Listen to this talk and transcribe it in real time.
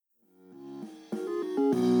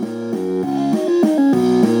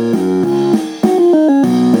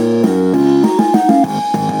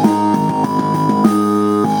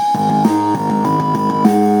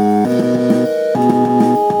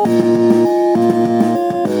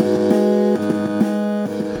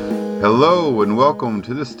Hello and welcome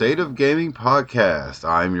to the State of Gaming podcast.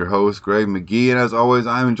 I'm your host Greg McGee, and as always,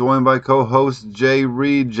 I'm joined by co-host Jay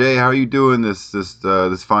Reed. Jay, how are you doing this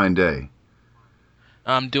fine day?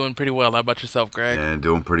 I'm doing pretty well. How about yourself, Greg? And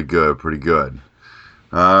doing pretty good, pretty good.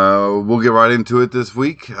 We'll get right into it this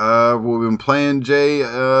week. What we've been playing, Jay.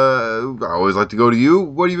 I always like to go to you.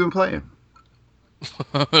 What have you been playing?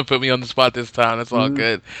 Put me on the spot this time. That's all Mm,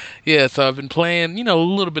 good. Yeah, so I've been playing, a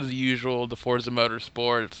little bit of the usual, the Forza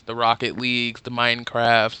Motorsports, the Rocket Leagues, the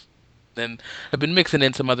Minecrafts, and I've been mixing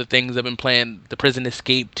in some other things. I've been playing the Prison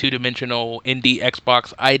Escape two-dimensional indie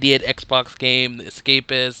Xbox ideated Xbox game, the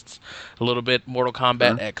Escapists, a little bit Mortal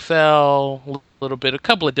Kombat okay. XL, a little bit, a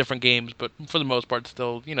couple of different games, but for the most part,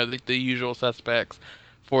 still, the usual suspects.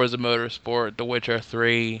 Forza Motorsport, The Witcher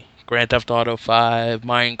 3, Grand Theft Auto 5,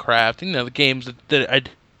 Minecraft, the games that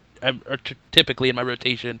are typically in my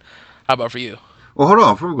rotation. How about for you? Well, hold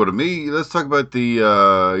on. Before we go to me, let's talk about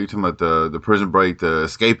you're talking about the Prison Break, the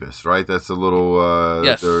Escapist, right? That's a little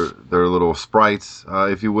Yes, they're little sprites,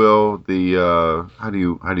 if you will. The how do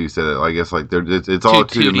you say that? I guess like it's all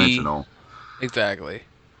two 2D, dimensional. exactly.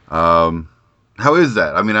 Um, how is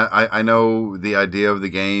that? I mean, I know the idea of the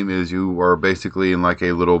game is you are basically in like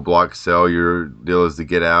a little block cell. Your deal is to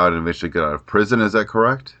get out and eventually get out of prison. Is that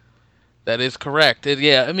correct? That is correct.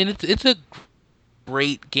 Yeah, I mean it's a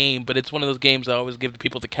great game, but it's one of those games I always give to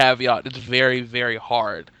people the caveat. It's very, very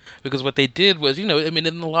hard because what they did was, I mean,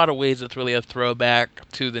 in a lot of ways, it's really a throwback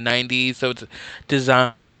to the '90s. So it's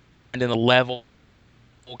designed in a level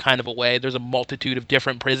kind of a way. There's a multitude of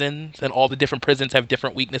different prisons, and all the different prisons have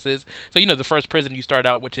different weaknesses. So the first prison you start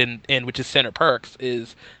out, which is Center Perks,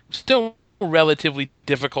 is still relatively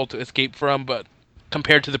difficult to escape from, but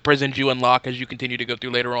compared to the prisons you unlock as you continue to go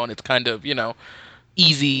through later on, it's kind of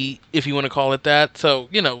easy if you want to call it that. So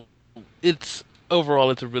it's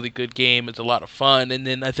overall it's a really good game. It's a lot of fun, and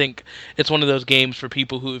then I think it's one of those games for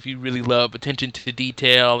people who, if you really love attention to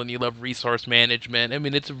detail and you love resource management, I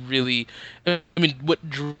mean, it's really, I mean, what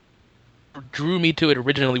drew me to it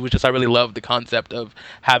originally was just I really loved the concept of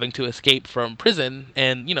having to escape from prison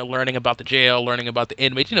and learning about the jail, learning about the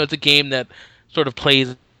inmates. It's a game that sort of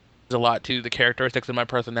plays a lot to the characteristics of my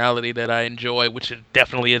personality that I enjoy, which is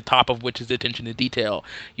definitely at the top of which is attention to detail.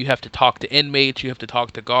 You have to talk to inmates, you have to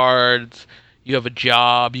talk to guards, you have a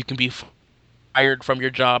job, you can be fired from your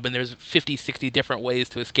job, and there's 50, 60 different ways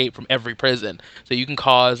to escape from every prison. So you can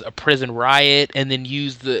cause a prison riot and then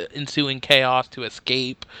use the ensuing chaos to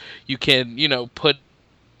escape. You can, put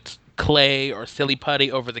clay or silly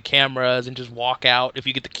putty over the cameras and just walk out if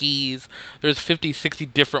you get the keys. There's 50, 60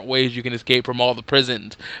 different ways you can escape from all the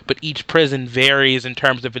prisons, but each prison varies in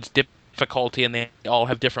terms of its difficulty, and they all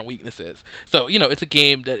have different weaknesses. So, it's a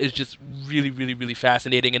game that is just really, really, really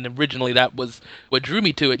fascinating, and originally that was what drew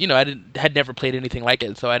me to it. I had never played anything like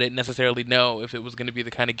it, so I didn't necessarily know if it was going to be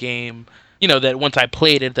the kind of game that once I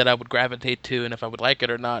played it that I would gravitate to and if I would like it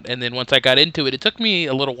or not. And then once I got into it, it took me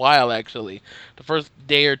a little while actually. The first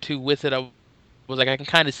day or two with it, I was like, I can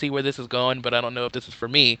kind of see where this is going, but I don't know if this is for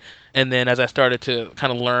me. And then as I started to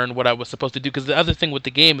kind of learn what I was supposed to do, because the other thing with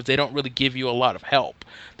the game is they don't really give you a lot of help.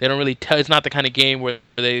 They don't really tell. It's not the kind of game where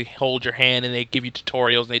they hold your hand and they give you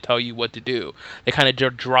tutorials and they tell you what to do. They kind of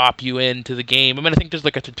just drop you into the game. I mean, I think there's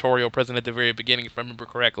like a tutorial present at the very beginning, if I remember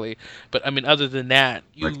correctly. But I mean, other than that,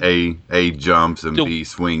 Like you A jumps and still B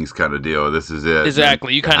swings kind of deal. This is it. And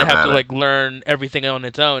exactly. You kind of have have to at it. like learn everything on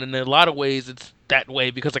its own, and in a lot of ways, it's that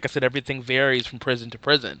way because, like I said, everything varies from prison to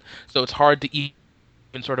prison. So it's hard to even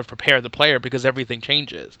sort of prepare the player because everything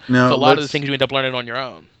changes. Now So a lot of the let's things you end up learning on your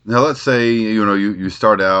own. Now let's say you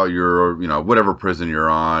start out, you're whatever prison you're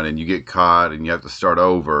on, and you get caught and you have to start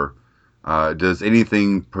over. Does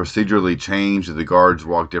anything procedurally change? Do the guards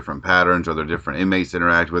walk different patterns? Are there different inmates to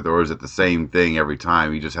interact with, or is it the same thing every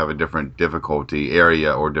time? You just have a different difficulty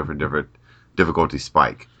area or different difficulty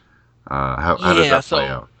spike. How does Yeah. that play So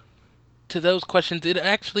out? to those questions, it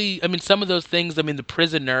actually, I mean, some of those things, I mean, the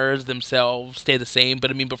prisoners themselves stay the same, but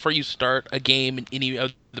I mean, before you start a game in any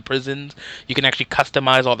of the prisons, you can actually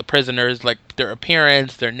customize all the prisoners, like their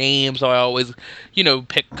appearance, their names. So I always,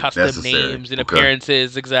 pick custom Necessary. names and Okay.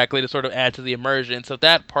 appearances exactly to sort of add to the immersion. So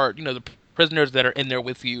that part, the prisoners that are in there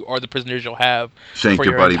with you are the prisoners you'll have Shank for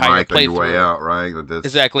your your buddy entire Mike on your way playthrough. out, right? That's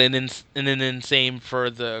Exactly, and then same for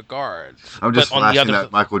the guards. I'm just But on the flashing other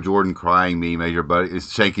that Michael Jordan crying meme as your buddy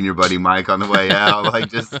is shaking your buddy Mike on the way out, like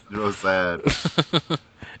just real sad.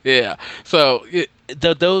 yeah. So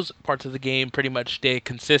those parts of the game pretty much stay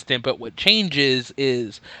consistent, but what changes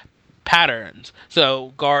is patterns.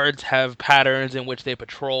 So guards have patterns in which they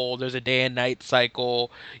patrol. There's a day and night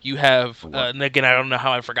cycle. You have, Oh, wow. and again, I don't know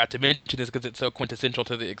how I forgot to mention this because it's so quintessential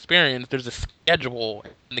to the experience. There's a schedule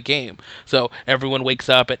in the game. So everyone wakes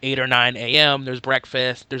up at 8 or 9 a.m. There's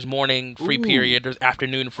breakfast. There's morning free Ooh, period. There's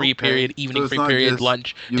afternoon free okay. period. So Evening it's free not period. just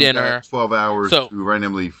Lunch, you've got dinner. 12 hours So to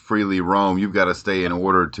randomly freely roam. You've got to stay in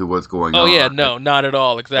order to what's going oh yeah, on. no, not at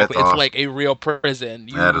all. That's Exactly. It's awesome. like a real prison.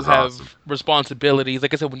 That You is awesome. have responsibilities.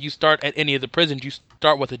 Like I said, when you start at any of the prisons, you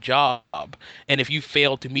start with a job, and if you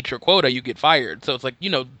fail to meet your quota, you get fired. So it's like,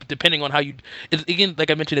 depending on how you, it's, again,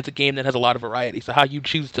 like I mentioned, it's a game that has a lot of variety. So how you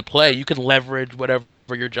choose to play, you can leverage whatever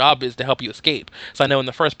your job is to help you escape. So I know in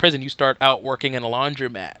the first prison, you start out working in a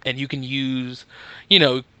laundromat, and you can use, you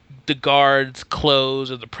know, the guards'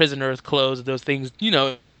 clothes or the prisoners' clothes, those things,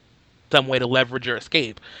 some way to leverage your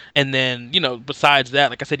escape. And then, besides that,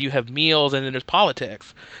 like I said, you have meals and then there's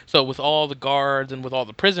politics. So with all the guards and with all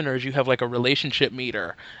the prisoners, you have like a relationship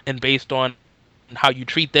meter. And based on how you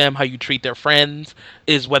treat them, how you treat their friends,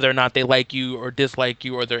 is whether or not they like you or dislike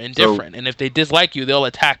you or they're So indifferent. And if they dislike you, they'll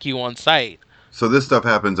attack you on sight. so this stuff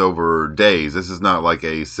happens over days. This is not like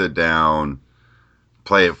a sit down,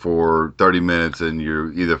 play it for 30 minutes and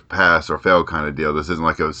you either pass or fail kind of deal. This isn't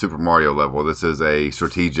like a Super Mario level. This is a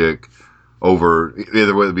strategic over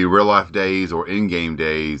either whether it be real life days or in game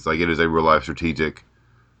days. Like it is a real life strategic,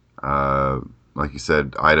 uh, like you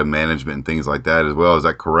said, item management and things like that as well. Is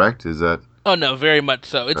that correct? Is that Oh no, very much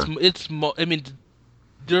so. uh, I mean,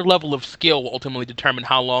 your level of skill will ultimately determine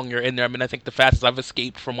how long you're in there. I mean, I think the fastest I've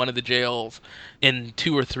escaped from one of the jails in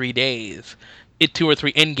 2 or 3 days, 2 or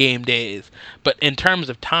 3 in-game days. But in terms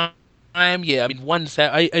of time, yeah, I mean,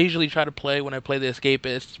 I usually try to play when I play the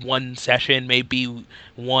Escapist. One session, maybe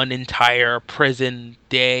one entire prison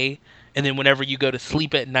day. And then whenever you go to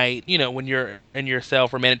sleep at night, when you're in your cell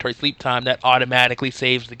for mandatory sleep time, that automatically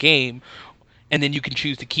saves the game, and then you can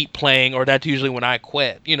choose to keep playing, or that's usually when I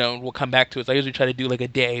quit. We'll come back to it. So I usually try to do like a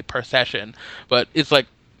day per session, but it's like,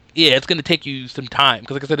 yeah, it's going to take you some time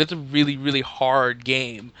because, like I said, it's a really, really hard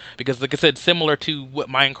game. Because, like I said, similar to what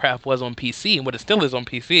Minecraft was on PC and what it still is on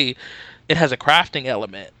PC, it has a crafting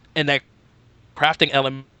element, and that crafting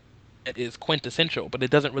element is quintessential, but it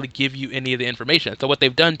doesn't really give you any of the information. So what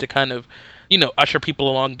they've done to kind of, usher people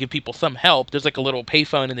along, give people some help. There's like a little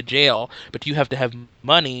payphone in the jail, but you have to have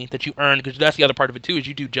money that you earn because that's the other part of it too. Is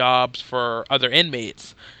you do jobs for other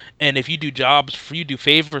inmates, and if you do you do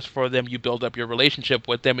favors for them, you build up your relationship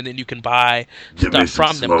with them, and then you can buy give me stuff some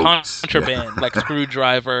from them, smokes? Yeah. contraband like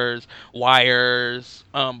screwdrivers, wires,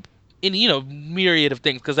 and myriad of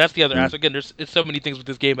things, because that's the other Mm. aspect. Again, there's so many things with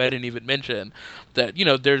this game I didn't even mention, that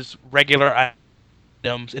there's regular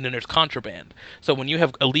items and then there's contraband. So when you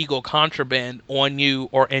have illegal contraband on you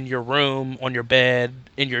or in your room, on your bed,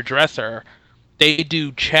 in your dresser, they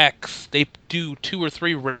do checks. They do two or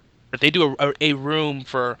three. They do a room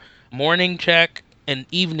for morning check and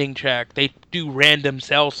evening check. They do random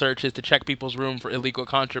cell searches to check people's room for illegal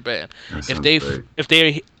contraband. That If sounds they great. if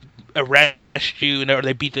they arrest you, or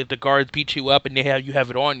they beat the guards beat you up and you have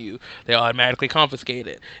it on you, they automatically confiscate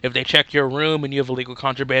it. If they check your room and you have illegal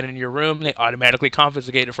contraband in your room, they automatically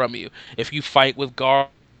confiscate it from you. If you fight with guards,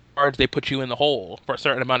 they put you in the hole for a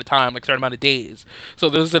certain amount of time, like a certain amount of days. So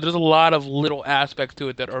there's a lot of little aspects to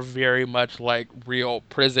it that are very much like real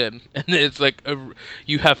prison, and it's like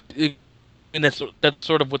you have. And that's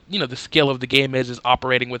sort of what the skill of the game is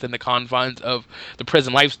operating within the confines of the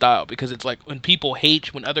prison lifestyle, because it's like when people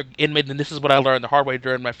hate, when other inmates, and this is what I learned the hard way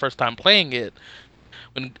during my first time playing it,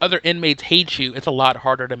 when other inmates hate you, it's a lot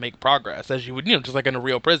harder to make progress, as you would, just like in a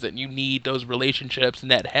real prison. You need those relationships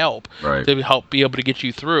and that help Right. to help be able to get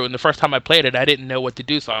you through. And the first time I played it, I didn't know what to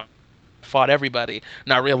do, so I fought everybody,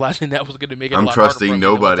 not realizing that was going to make it a I'm lot harder trusting for me.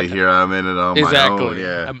 And then once nobody here. I'm in it on my own. exactly,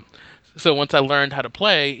 Yeah. so once I learned how to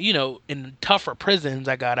play, in tougher prisons,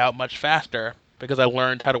 I got out much faster because I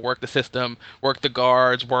learned how to work the system, work the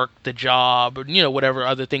guards, work the job, or, whatever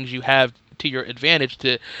other things you have to your advantage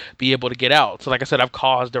to be able to get out. So like I said, I've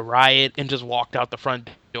caused a riot and just walked out the front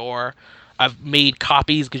door. I've made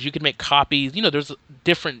copies, because you can make copies. There's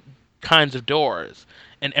different kinds of doors,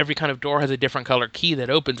 and every kind of door has a different color key that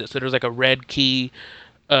opens it. So there's like a red key,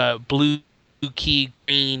 blue key,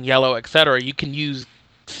 green, yellow, etc. You can use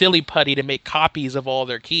silly putty to make copies of all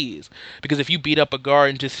their keys, because if you beat up a guard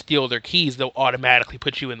and just steal their keys, they'll automatically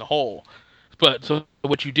put you in the hole. But so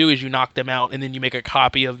what you do is you knock them out, and then you make a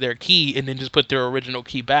copy of their key and then just put their original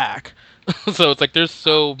key back. So it's like there's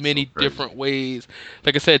so So many crazy. different ways,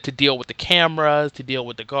 like I said, to deal with the cameras, to deal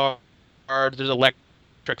with the guards. There's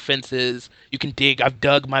electric fences you can dig. I've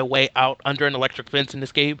dug my way out under an electric fence and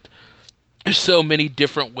escaped. there's so many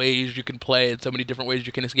different ways you can play and so many different ways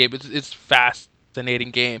you can escape. It's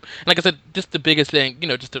fascinating game. And like I said, just the biggest thing,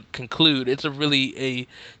 just to conclude, it's a really a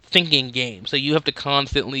thinking game. So you have to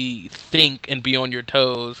constantly think and be on your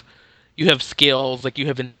toes. You have skills, like you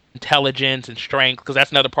have intelligence and strength, because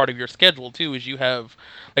that's another part of your schedule too, is you have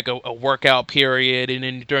like a workout period, and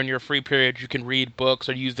then during your free period you can read books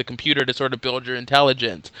or use the computer to sort of build your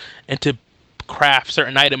intelligence. And to craft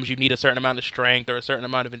certain items, you need a certain amount of strength or a certain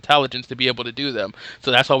amount of intelligence to be able to do them.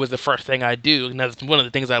 So that's always the first thing I do, and that's one of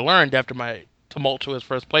the things I learned after my tumultuous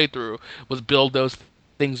first playthrough was build those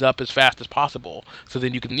things up as fast as possible. So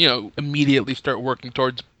then you can, immediately start working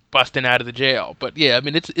towards busting out of the jail. But yeah, I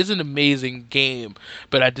mean it's an amazing game,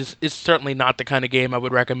 but it's certainly not the kind of game I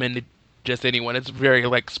would recommend to just anyone. It's very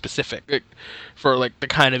like specific for like the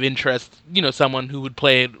kind of interest, someone who would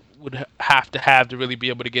play it would have to really be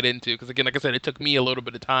able to get into, because again, like I said, it took me a little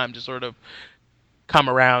bit of time to sort of come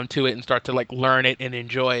around to it and start to like learn it and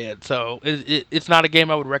enjoy it. So it's not a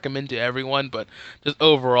game I would recommend to everyone, but just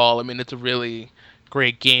overall, I mean, it's a really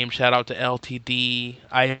great game. Shout out to LTD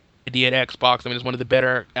ID at Xbox. I mean, it's one of the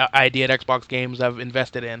better ID at Xbox games I've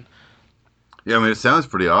invested in. Yeah, I mean, it sounds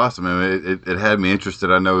pretty awesome. I mean, it had me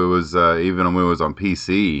interested. I know it was even when it was on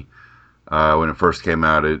PC when it first came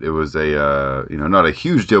out. It was a not a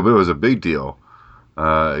huge deal, but it was a big deal.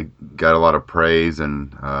 It got a lot of praise,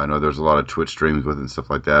 and I know there's a lot of Twitch streams with it and stuff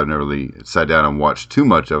like that. I've never really sat down and watched too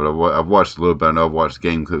much of it. I've watched a little bit. I know I've watched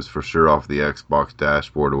game clips for sure off the Xbox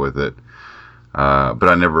dashboard with it. But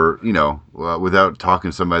I never, without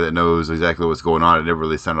talking to somebody that knows exactly what's going on, it never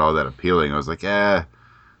really sounded all that appealing. I was like, I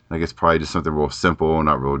guess probably just something real simple,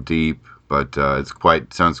 not real deep. But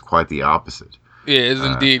sounds quite the opposite. Yeah, it is Uh,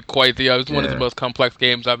 indeed quite the. It's one of the yeah, most complex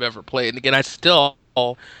games I've ever played. And again,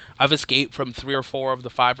 I've escaped from three or four of the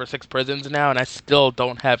five or six prisons now, and I still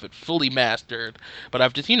don't have it fully mastered. But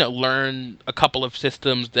I've just, learned a couple of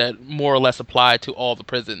systems that more or less apply to all the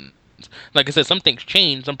prisons. Like I said, some things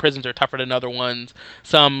change. Some prisons are tougher than other ones.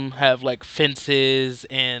 Some have like fences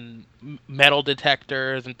and metal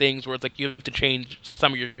detectors and things where it's like you have to change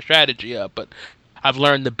some of your strategy up. But I've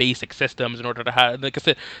learned the basic systems in order to have. Like I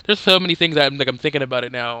said, there's so many things that I'm thinking about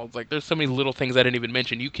it now. It's like there's so many little things I didn't even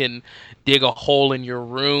mention. You can dig a hole in your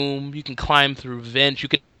room. You can climb through vents. You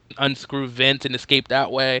can unscrew vents and escape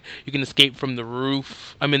that way. You can escape from the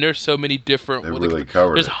roof. I mean, there's so many different. they really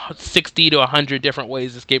covered There's it. 60 to 100 different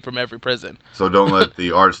ways to escape from every prison. So don't let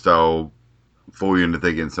the art style fool you into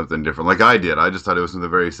thinking something different. Like I did. I just thought it was something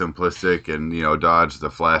very simplistic and dodge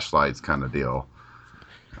the flashlights kind of deal.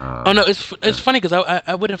 Oh no, Yeah. it's funny because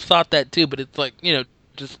I would have thought that too, but it's like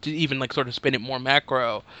just to even like sort of spin it more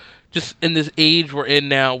macro, just in this age we're in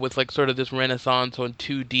now with like sort of this renaissance on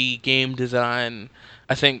 2D game design.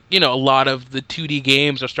 I think a lot of the 2D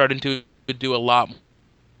games are starting to do a lot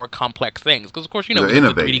more complex things, because of course They're we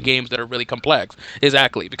get the 3D innovating. games that are really complex,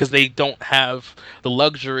 exactly, because they don't have the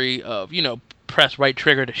luxury of press right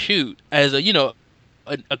trigger to shoot as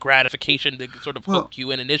a gratification to sort of Well, hook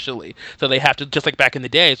you in initially. So they have to, just like back in the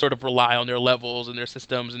day, sort of rely on their levels and their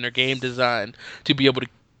systems and their game design to be able to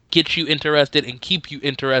get you interested and keep you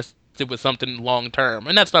interested with something long term.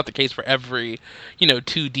 And that's not the case for every,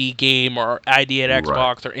 2D game or ID at right.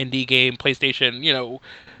 Xbox or indie game, PlayStation,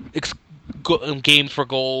 ex- games for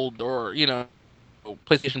gold, or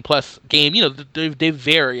PlayStation Plus game. They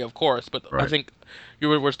vary, of course, but I Right. think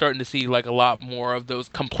we're starting to see like a lot more of those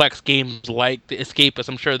complex games like the Escapist.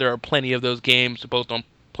 I'm sure there are plenty of those games both on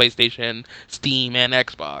PlayStation, Steam, and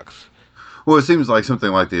Xbox. Well, it seems like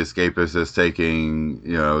something like the Escapist is taking,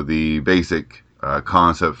 the basic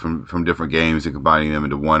concept from different games and combining them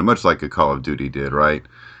into one, much like a Call of Duty did, right?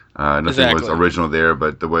 Nothing was Exactly. original there,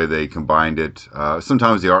 but the way they combined it.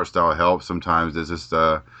 Sometimes the art style helps. Sometimes it's just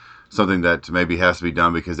something that maybe has to be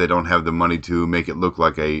done because they don't have the money to make it look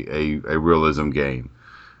like a realism game,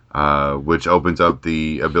 which opens up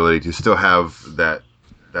the ability to still have that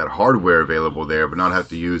hardware available there, but not have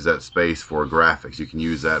to use that space for graphics. You can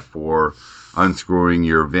use that for unscrewing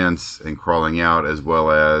your vents and crawling out, as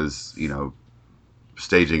well as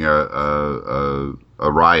staging a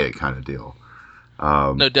riot kind of deal.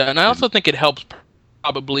 Um, No doubt. And I also think it helps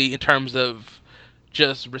probably in terms of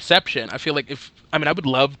just reception. I feel like I would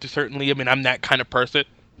love to certainly, I'm that kind of person.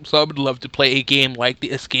 So I would love to play a game like The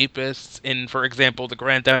Escapists in, for example, the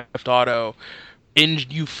Grand Theft Auto in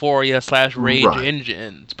Euphoria slash Rage right,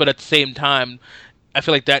 engines. But at the same time, I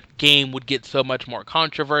feel like that game would get so much more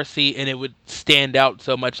controversy and it would stand out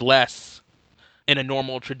so much less in a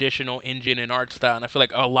normal traditional engine and art style. And I feel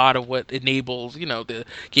like a lot of what enables, the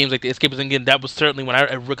games like the Escapist Engine, that was certainly when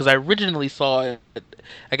because I originally saw it,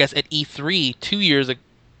 I guess at E3 2 years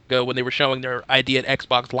ago when they were showing their ID at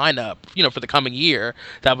Xbox lineup, for the coming year.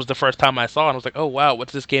 That was the first time I saw it. And I was like, oh wow,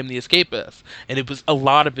 what's this game, The Escapist? And it was a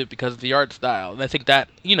lot of it because of the art style. And I think that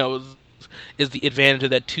is the advantage of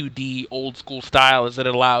that 2D old school style is that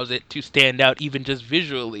it allows it to stand out even just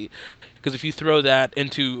visually. Because if you throw that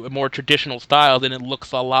into a more traditional style, then it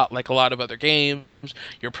looks a lot like a lot of other games.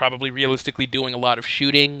 You're probably realistically doing a lot of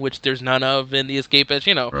shooting, which there's none of in the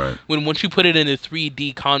Escapist. Right. When once you put it into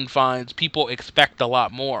 3D confines, people expect a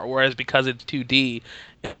lot more. Whereas because it's 2D,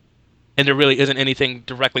 and there really isn't anything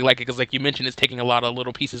directly like it, because like you mentioned, it's taking a lot of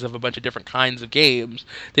little pieces of a bunch of different kinds of games,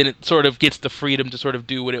 then it sort of gets the freedom to sort of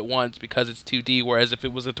do what it wants because it's 2D. Whereas if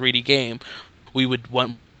it was a 3D game, we would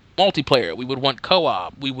want multiplayer, we would want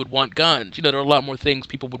co-op, we would want guns. There are a lot more things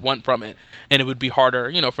people would want from it, and it would be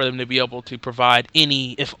harder, for them to be able to provide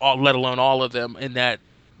any, if all, let alone all of them in that,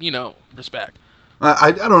 respect.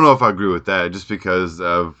 I don't know if I agree with that, just because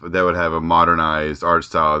of that would have a modernized art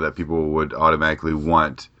style that people would automatically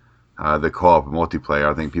want the co-op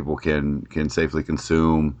multiplayer. I think people can safely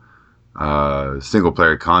consume single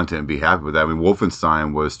player content and be happy with that. I mean,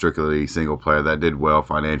 Wolfenstein was strictly single player. That did well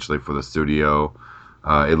financially for the studio.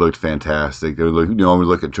 It looked fantastic. When we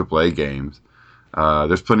look at AAA games,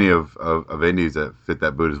 there's plenty of indies that fit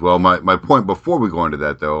that boot as well. My point before we go into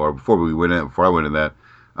that, though, or before I went into that,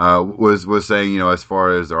 was saying, as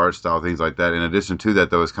far as the art style, things like that. In addition to that,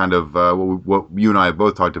 though, is kind of what you and I have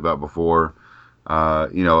both talked about before.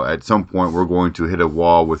 At some point we're going to hit a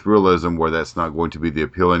wall with realism where that's not going to be the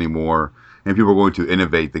appeal anymore, and people are going to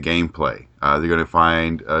innovate the gameplay. They're going to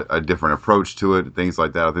find a different approach to it, things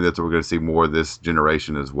like that. I think that's what we're going to see more this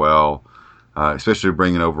generation as well, especially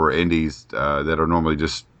bringing over indies that are normally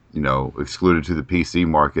just excluded to the PC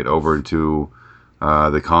market over into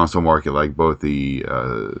the console market, like both the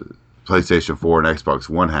PlayStation 4 and Xbox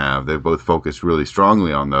One have. They've both focused really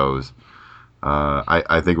strongly on those.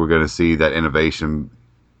 I think we're going to see that innovation.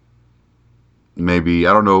 Maybe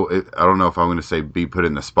I don't know if I'm going to say be put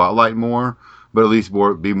in the spotlight more, but at least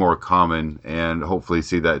be more common, and hopefully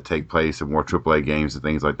see that take place in more AAA games and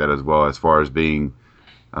things like that as well. As far as being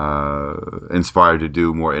inspired to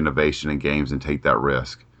do more innovation in games and take that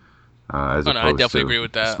risk, as Oh no, I opposed definitely to agree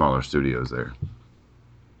with that. smaller studios there.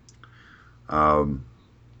 Um,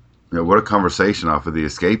 what a conversation off of The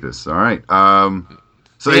Escapist. All right.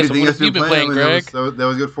 So Yeah, so anything what else have you you've been been playing? I playing, mean, Greg? that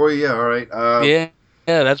was good for you. Yeah. All right. Yeah,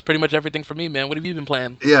 yeah, that's pretty much everything for me, man. What have you been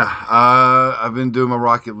playing? Yeah. I've been doing my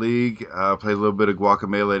Rocket League. Played a little bit of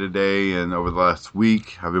Guacamelee today, and over the last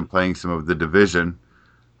week, I've been playing some of the Division,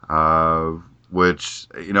 uh, which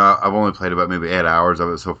I've only played about maybe 8 hours of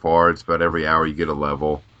it so far. It's about every hour you get a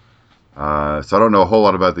level. So I don't know a whole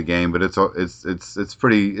lot about the game, but it's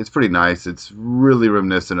pretty nice. It's really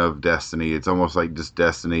reminiscent of Destiny. It's almost like just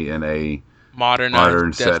Destiny in a modern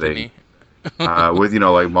Modernized setting, Destiny. with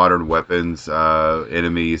like modern weapons,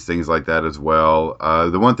 enemies, things like that as well.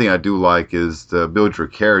 The one thing I do like is to build your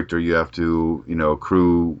character. You have to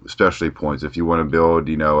accrue specialty points. If you want to build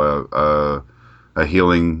a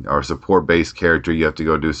healing or support based character, you have to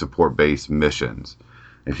go do support based missions.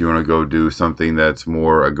 If you want to go do something that's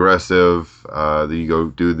more aggressive, then you go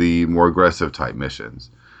do the more aggressive type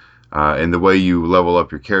missions. And the way you level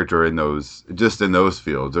up your character in those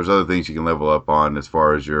fields, there's other things you can level up on as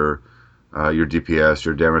far as your DPS,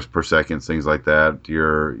 your damage per second, things like that,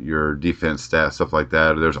 your defense stats, stuff like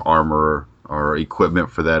that. There's armor or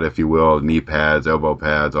equipment for that, if you will, knee pads, elbow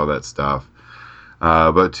pads, all that stuff.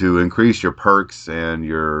 But to increase your perks and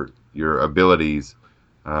your abilities,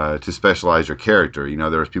 to specialize your character.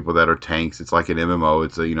 There's people that are tanks. It's like an MMO.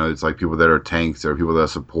 It's like people that are tanks. There are people that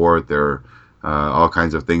support. There are all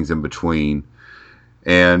kinds of things in between.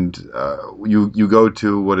 And you go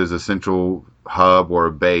to what is a central hub or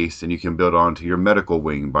a base, and you can build onto your medical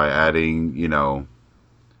wing by adding,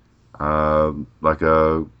 like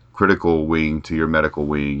a critical wing to your medical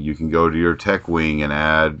wing. You can go to your tech wing and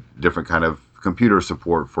add different kind of computer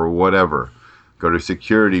support for whatever. Go to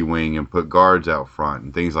security wing and put guards out front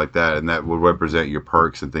and things like that, and that will represent your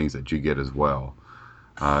perks and things that you get as well.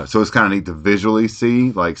 So it's kind of neat to visually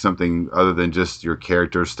see like something other than just your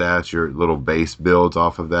character stats, your little base builds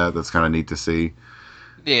off of that. That's kind of neat to see.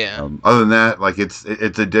 Yeah. Other than that, like it's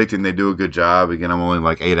addicting. They do a good job. Again, I'm only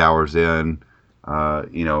like 8 hours in.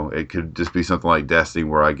 It could just be something like Destiny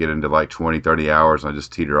where I get into like 20, 30 hours and I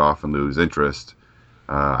just teeter off and lose interest.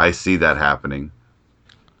 I see that happening.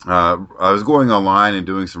 I was going online and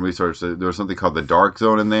doing some research. There was something called the Dark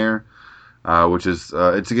Zone in there, which is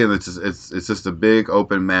it's just a big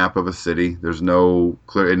open map of a city. There's no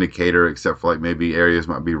clear indicator except for like maybe areas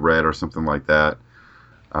might be red or something like that.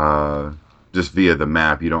 Just via the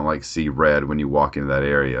map, you don't like see red when you walk into that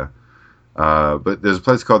area. But there's a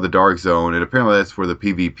place called the Dark Zone, and apparently that's where the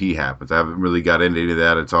PvP happens. I haven't really got into any of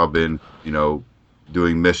that. It's all been,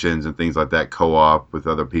 doing missions and things like that, co-op with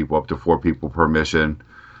other people, up to 4 people per mission,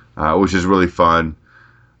 which is really fun.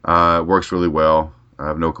 Works really well. I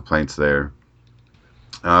have no complaints there.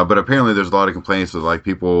 But apparently, there's a lot of complaints with like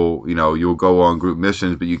people. You'll go on group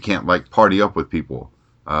missions, but you can't like party up with people.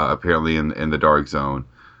 Apparently, in the dark zone,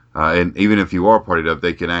 and even if you are partied up,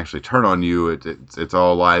 they can actually turn on you. It's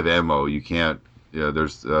all live ammo. You can't.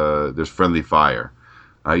 There's friendly fire.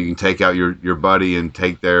 You can take out your buddy and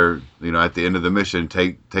take their. At the end of the mission,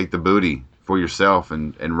 take the booty for yourself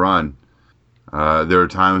and run. There are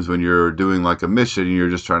times when you're doing like a mission and you're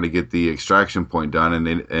just trying to get the extraction point done,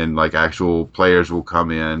 and like actual players will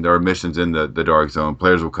come in. There are missions in the dark zone.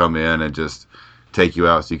 Players will come in and just take you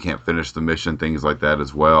out so you can't finish the mission. Things like that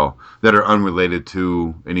as well that are unrelated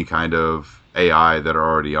to any kind of AI that are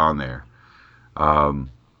already on there.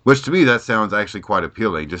 Which to me that sounds actually quite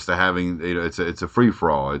appealing. Just to having it's a free for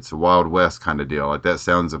all. It's a Wild West kind of deal. Like that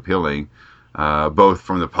sounds appealing, both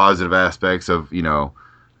from the positive aspects of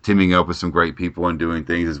teaming up with some great people and doing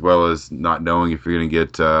things, as well as not knowing if you're going to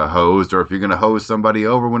get hosed or if you're going to hose somebody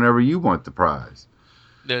over whenever you want the prize.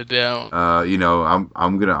 No doubt.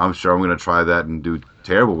 I'm sure I'm gonna try that and do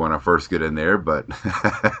terrible when I first get in there, but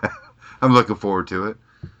I'm looking forward to it.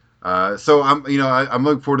 So I'm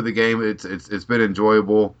looking forward to the game. It's been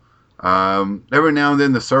enjoyable. Every now and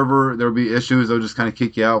then the server there'll be issues. They'll just kind of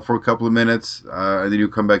kick you out for a couple of minutes, and then you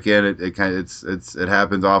come back in. It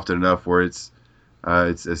happens often enough where it's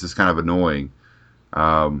just kind of annoying.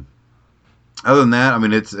 Um, Other than that, I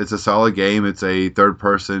mean, it's a solid game. It's a third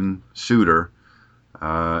person shooter,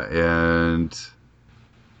 and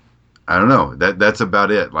I don't know. That's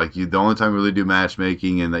about it. Like the only time you really do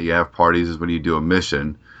matchmaking and that you have parties is when you do a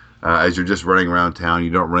mission. As you're just running around town,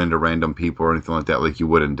 you don't run into random people or anything like that, like you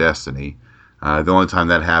would in Destiny. The only time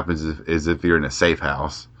that happens is if you're in a safe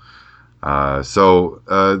house. There are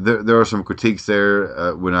some critiques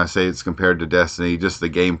there when I say it's compared to Destiny. Just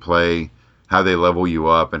the gameplay, how they level you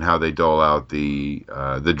up, and how they dole out the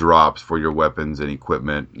drops for your weapons and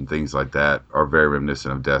equipment and things like that are very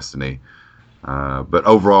reminiscent of Destiny. But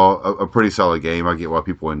overall, a pretty solid game. I get why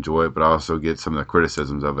people enjoy it, but I also get some of the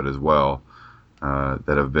criticisms of it as well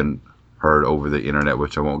that have been heard over the internet,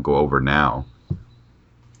 which I won't go over now.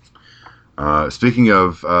 Speaking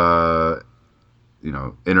of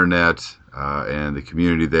internet and the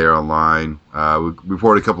community there online. We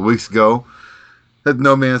reported a couple of weeks ago that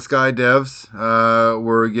No Man's Sky devs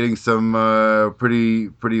were getting some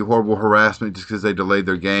pretty horrible harassment just because they delayed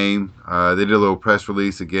their game. They did a little press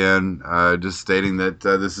release again, just stating that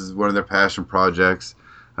this is one of their passion projects.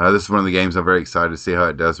 This is one of the games I'm very excited to see how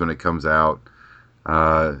it does when it comes out.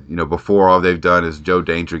 Before all they've done is Joe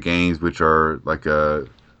Danger games, which are like the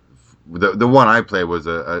one I played was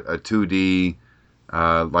a 2D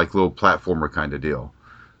like little platformer kind of deal.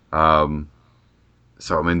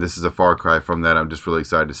 So I mean, this is a far cry from that. I'm just really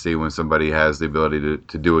excited to see when somebody has the ability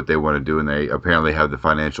to do what they want to do, and they apparently have the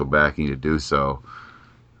financial backing to do so.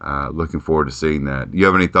 Looking forward to seeing that. You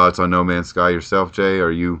have any thoughts on No Man's Sky yourself, Jay?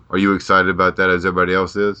 Are you excited about that as everybody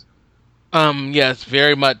else is? Yes,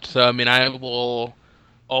 very much so. I mean, I will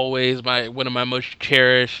always my one of my most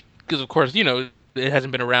cherished because of course it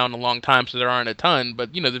hasn't been around a long time, so there aren't a ton.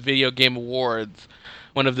 But the Video Game Awards,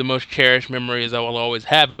 one of the most cherished memories I will always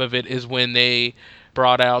have of it is when they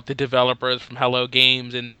brought out the developers from Hello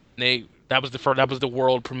Games, and they that was the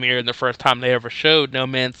world premiere and the first time they ever showed No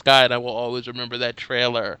Man's Sky. And I will always remember that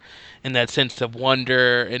trailer and that sense of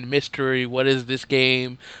wonder and mystery. What is this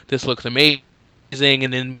game? This looks amazing.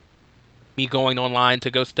 And then me going online to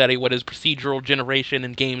go study what is procedural generation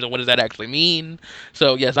in games and what does that actually mean.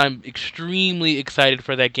 So yes, I'm extremely excited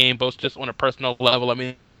for that game, both just on a personal level. I mean,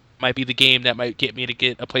 it might be the game that might get me to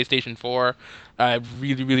get a PlayStation 4. I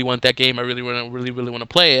really, really want that game. I really want to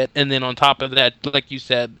play it. And then on top of that, like you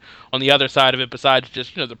said, on the other side of it, besides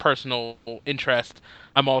just the personal interest,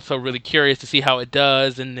 I'm also really curious to see how it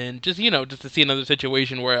does, and then just to see another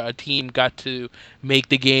situation where a team got to make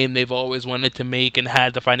the game they've always wanted to make and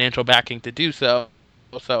had the financial backing to do so.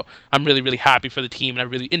 So I'm really, really happy for the team, and I'm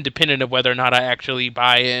really independent of whether or not I actually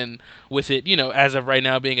buy in with it. As of right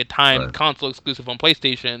now, being a timed Right. console exclusive on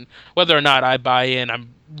PlayStation, whether or not I buy in, I'm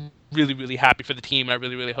really, really happy for the team, and I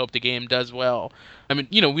really, really hope the game does well. I mean,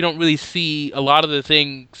 we don't really see a lot of the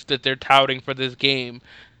things that they're touting for this game.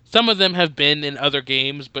 Some of them have been in other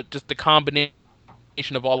games, but just the combination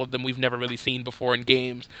of all of them we've never really seen before in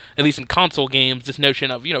games, at least in console games. This notion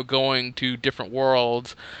of going to different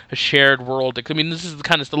worlds, a shared world. I mean, this is the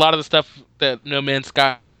kind of a lot of the stuff that No Man's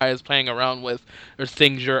Sky is playing around with, or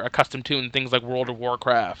things you're accustomed to in things like World of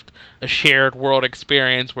Warcraft, a shared world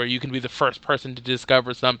experience where you can be the first person to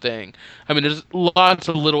discover something. I mean, there's lots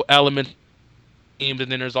of little elements games,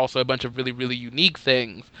 and then there's also a bunch of really, really unique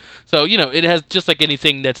things. So, it has, just like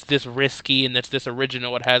anything that's this risky and that's this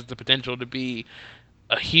original, it has the potential to be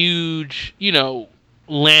a huge,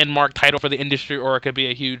 landmark title for the industry, or it could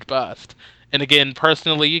be a huge bust. And again,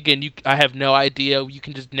 personally, I have no idea. You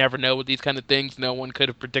can just never know with these kind of things. No one could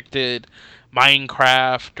have predicted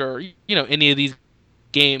Minecraft or any of these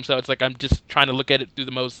games. So it's like I'm just trying to look at it through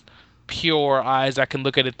the most pure eyes I can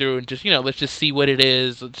look at it through, and just let's just see what it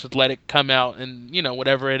is. Let's just let it come out, and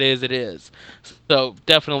whatever it is, it is. So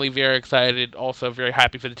definitely very excited. Also very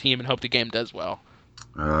happy for the team, and hope the game does well.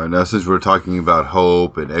 Now, since we're talking about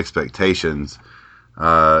hope and expectations,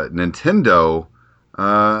 Nintendo,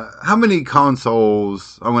 how many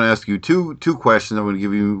consoles? I'm going to ask you two questions. I'm going to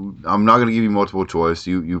give you. I'm not going to give you multiple choice.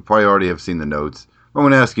 You probably already have seen the notes. I'm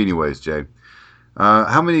going to ask you anyways, Jay.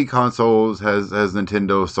 How many consoles has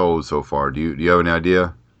Nintendo sold so far? Do you have any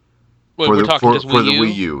idea Wait, we're talking just for Wii the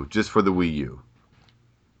Wii U? U? Just for the Wii U,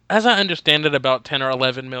 As I understand it, about 10 or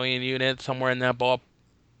 11 million units, somewhere in that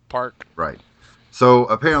ballpark. right? So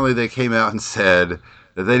apparently they came out and said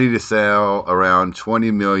that they need to sell around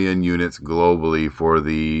 20 million units globally for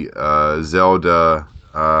the Zelda.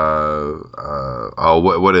 What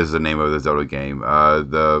is the name of the Zelda game?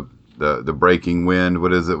 The Breaking Wind.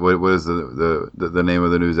 What is it? What is the name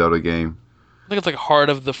of the new Zelda game? I think it's like Heart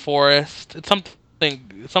of the Forest. It's something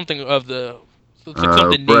of the. It's like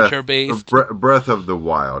something nature based. Breath of the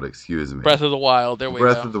Wild. Excuse me. Breath of the Wild. There we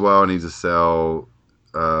Breath go. of the Wild needs to sell.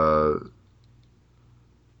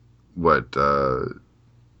 What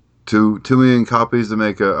 2 million copies to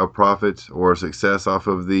make a profit or a success off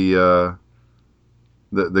of the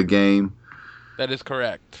game. That is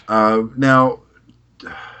correct. Now,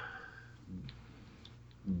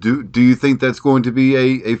 do you think that's going to be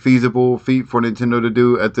a feasible feat for Nintendo to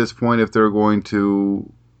do at this point if they're going to?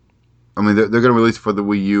 I mean, they're going to release for the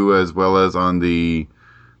Wii U as well as on the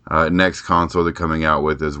next console they're coming out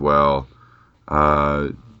with as well.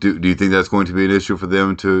 Do you think that's going to be an issue for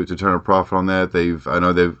them to turn a profit on that? I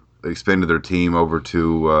know they've expanded their team over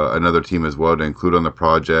to another team as well to include on the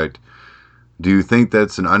project. Do you think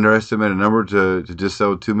that's an underestimated number to just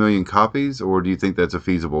sell 2 million copies, or do you think that's a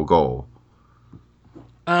feasible goal?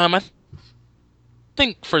 I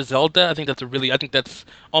think for Zelda, I think that's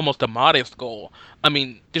almost a modest goal. I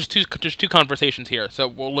mean, there's two conversations here. So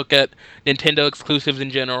we'll look at Nintendo exclusives in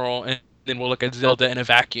general, and then we'll look at Zelda in a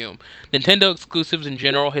vacuum. Nintendo exclusives in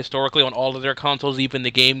general, historically on all of their consoles, even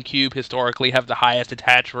the GameCube, historically have the highest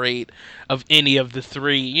attach rate of any of the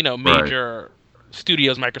three, Right. major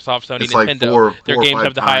studios: Microsoft, Sony, It's like Nintendo. Their four or games five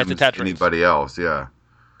have the highest times attach rates. anybody else. Yeah.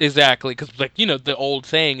 Exactly, because like the old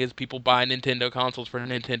saying is people buy Nintendo consoles for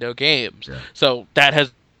Nintendo games. Yeah. So that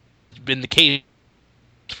has been the case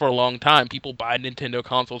for a long time. People buy Nintendo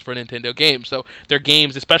consoles for Nintendo games. So their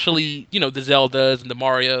games, especially the Zeldas and the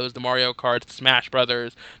Mario's, the Mario Karts, the Smash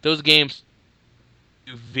Brothers, those games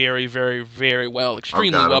do very, very, very well, I've extremely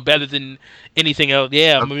got well, them. better than anything else.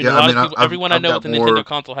 Yeah, I mean a Yeah, I lot mean, of people, everyone I I've know got with a Nintendo more.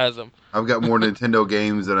 console has them. I've got more Nintendo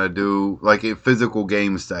games than I do like physical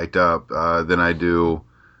games stacked up than I do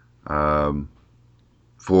um,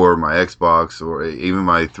 for my Xbox or even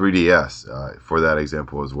my 3DS for that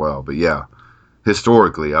example as well. But yeah,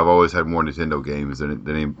 historically, I've always had more Nintendo games than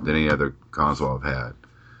any other console I've had.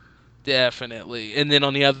 Definitely. And then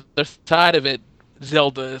on the other side of it,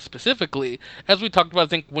 Zelda specifically, as we talked about, I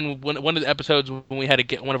think when one of the episodes when we had to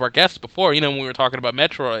get one of our guests before, when we were talking about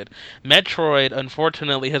Metroid. Metroid,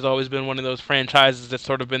 unfortunately, has always been one of those franchises that's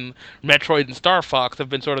sort of been Metroid and Star Fox have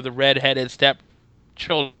been sort of the redheaded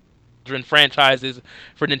stepchildren franchises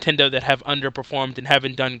for Nintendo that have underperformed and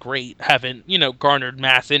haven't done great, haven't garnered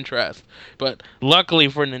mass interest. But luckily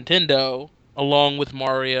for Nintendo, along with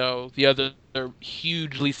Mario, the other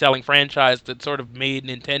hugely selling franchise that sort of made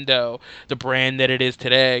Nintendo the brand that it is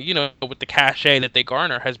today, with the cachet that they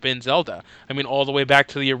garner, has been Zelda. I mean, all the way back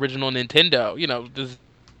to the original Nintendo, the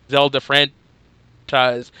Zelda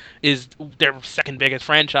franchise is their second biggest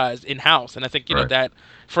franchise in house, and I think Right. that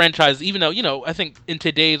franchise, even though I think in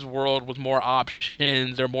today's world with more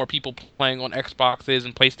options, there are more people playing on Xboxes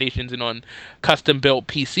and PlayStations and on custom built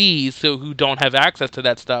PCs, so who don't have access to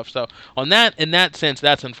that stuff. So in that sense,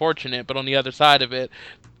 that's unfortunate. But on the other side of it,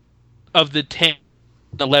 of the 10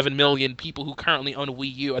 11 million people who currently own a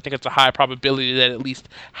Wii U, I think it's a high probability that at least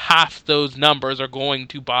half those numbers are going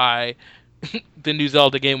to buy the new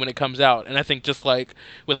Zelda game when it comes out. And I think just like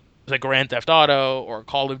with like Grand Theft Auto or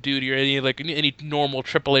Call of Duty or any normal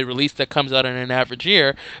AAA release that comes out in an average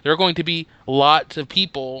year, there are going to be lots of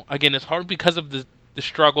people. Again, it's hard because of the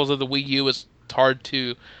struggles of the Wii U. It's hard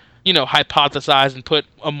to, hypothesize and put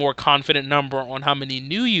a more confident number on how many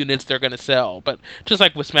new units they're going to sell. But just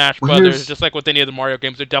like with Smash Well, Brothers, here's just like with any of the Mario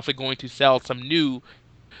games, they're definitely going to sell some new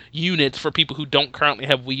units for people who don't currently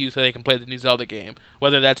have Wii U so they can play the new Zelda game,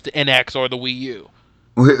 whether that's the NX or the Wii U.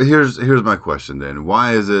 here's my question then.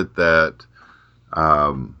 Why is it that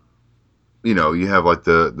um, you have like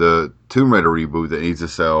the Tomb Raider reboot that needs to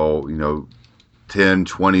sell 10,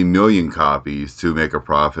 20 million copies to make a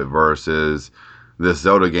profit versus this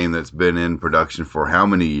Zelda game that's been in production for how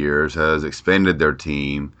many years, has expanded their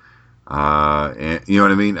team, and you know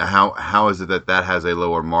what I mean? How is it that that has a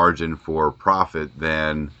lower margin for profit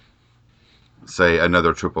than say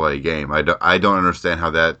another AAA game? I don't understand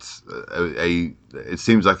how that's a it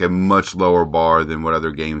seems like a much lower bar than what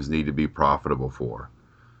other games need to be profitable for.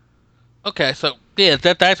 Okay, so yeah,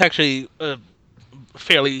 that's actually a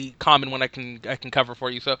fairly common one I can cover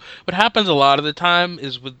for you. So what happens a lot of the time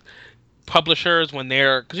is with publishers when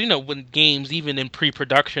they're because when games even in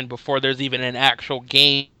pre-production before there's even an actual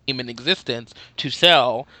game in existence to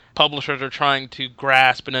sell, publishers are trying to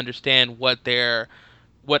grasp and understand what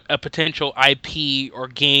a potential IP or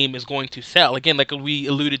game is going to sell. Again, like we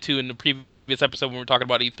alluded to in the previous episode when we were talking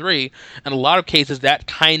about E3, in a lot of cases, that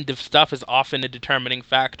kind of stuff is often a determining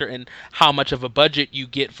factor in how much of a budget you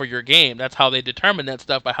get for your game. That's how they determine that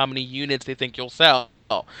stuff by how many units they think you'll sell.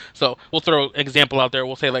 So we'll throw an example out there.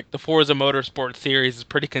 We'll say like the Forza Motorsport series is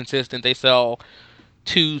pretty consistent. They sell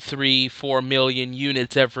 2, 3, 4 million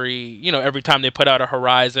units every time they put out a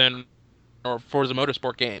Horizon or Forza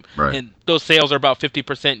Motorsport game, Right. and those sales are about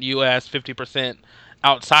 50% U.S., 50%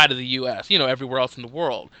 outside of the U.S. Everywhere else in the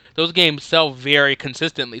world. Those games sell very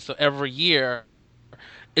consistently, so every year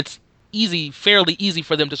it's fairly easy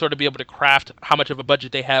for them to sort of be able to craft how much of a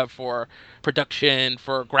budget they have for production,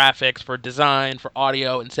 for graphics, for design, for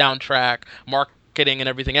audio and soundtrack, marketing, and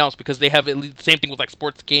everything else because they have at least the same thing with like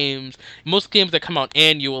sports games. Most games that come out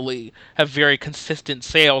annually have very consistent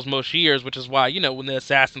sales most years, which is why when the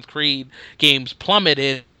Assassin's Creed games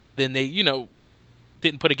plummeted, then they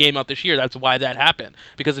didn't put a game out this year. That's why that happened.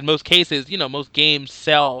 Because in most cases, most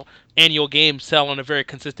annual games sell on a very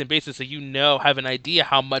consistent basis, so have an idea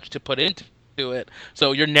how much to put into it.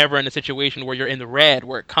 So you're never in a situation where you're in the red,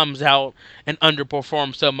 where it comes out and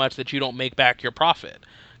underperforms so much that you don't make back your profit.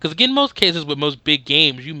 Because again, most cases with most big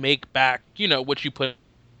games, you make back, what you put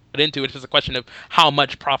into it. It's just a question of how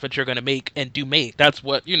much profit you're going to make and do make. That's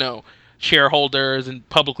what shareholders and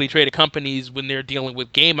publicly traded companies when they're dealing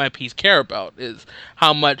with game IPs care about is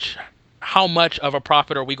how much how much of a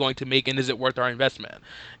profit are we going to make and is it worth our investment.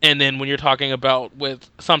 And then when you're talking about with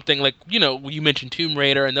something like you mentioned Tomb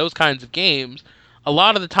Raider and those kinds of games, a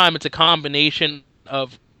lot of the time it's a combination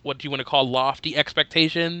of what you want to call lofty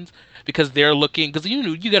expectations because they're looking because you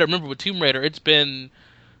got to remember with Tomb Raider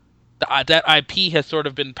that IP has sort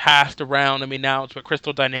of been passed around. I mean, now it's with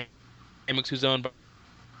Crystal Dynamics, who's owned by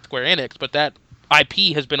Square Enix, but that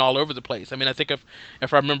IP has been all over the place. I mean, I think if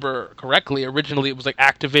I remember correctly, originally it was like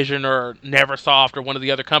Activision or NeverSoft or one of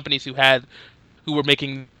the other companies who were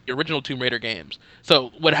making the original Tomb Raider games.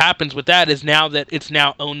 So what happens with that is now that it's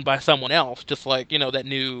now owned by someone else, just like that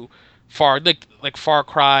new Far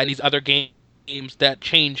Cry and these other games that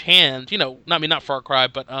change hands. Not I mean not Far Cry,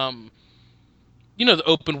 but the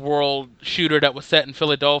open world shooter that was set in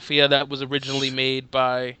Philadelphia that was originally made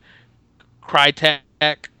by Crytek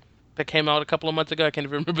that came out a couple of months ago. I can't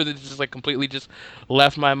even remember. This just like completely just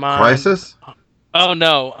left my mind. Crisis? Oh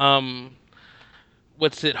no.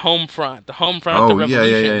 What's it? Homefront. The Homefront, the Oh yeah, yeah,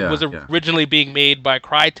 yeah, Revolution yeah, was yeah. originally being made by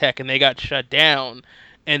Crytek, and they got shut down.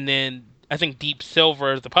 And then I think Deep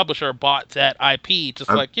Silver, the publisher, bought that IP. Just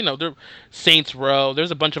I, like there, Saints Row. There's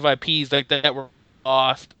a bunch of IPs like that were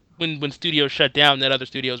lost when studios shut down that other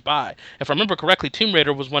studios buy. If I remember correctly, Tomb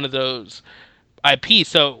Raider was one of those IP.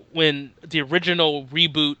 So when the original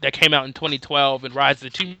reboot that came out in 2012 and Rise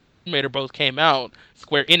of the Tomb Raider both came out,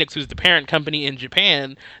 Square Enix, who's the parent company in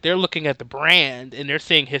Japan, they're looking at the brand and they're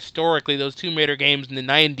saying historically those Tomb Raider games in the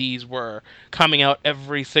 90s were coming out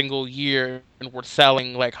every single year and were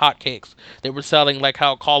selling like hotcakes. They were selling like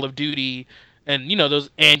how Call of Duty and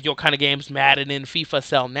those annual kind of games Madden and FIFA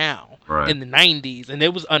sell now right. in the 90s, and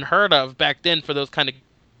it was unheard of back then for those kind of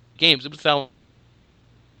games. It was selling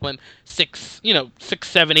six,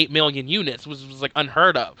 7, 8 million units was like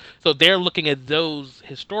unheard of. So they're looking at those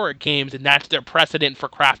historic games, and that's their precedent for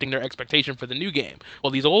crafting their expectation for the new game.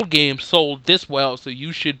 Well, these old games sold this well, so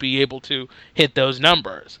you should be able to hit those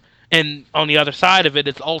numbers. And on the other side of it,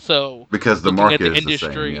 it's also Because the looking at market the is the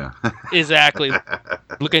same. industry. Yeah. Exactly.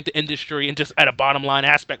 Looking at the industry and just at a bottom line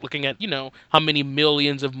aspect, looking at, how many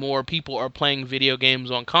millions of more people are playing video games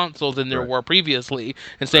on consoles than there Right. were previously,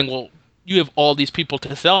 and Right. saying, well, you have all these people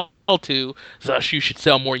to sell to, thus you should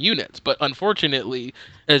sell more units. But unfortunately,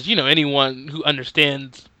 as anyone who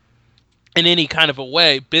understands in any kind of a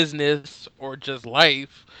way, business or just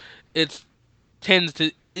life, it's tends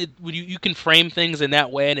to it when you can frame things in that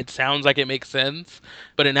way and it sounds like it makes sense,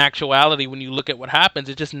 but in actuality when you look at what happens,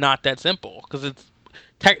 it's just not that simple because it's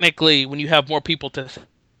technically when you have more people to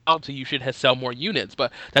sell to, you should sell more units,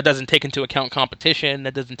 but that doesn't take into account competition,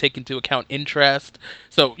 that doesn't take into account interest.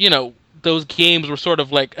 So those games were sort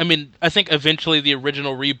of like, I mean, I think eventually the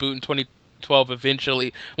original reboot in 2012,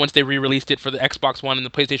 eventually once they re-released it for the Xbox One and the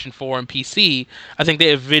PlayStation 4 and PC, I think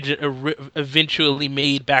they eventually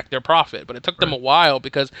made back their profit, but it took them Right. a while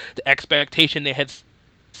because the expectation they had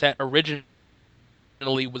set originally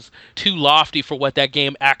was too lofty for what that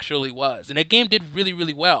game actually was. And that game did really,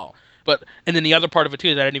 really well. But and then the other part of it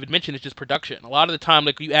too that I didn't even mention is just production. A lot of the time,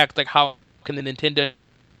 like you act like how can the Nintendo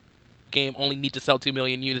game only need to sell 2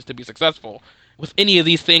 million units to be successful? With any of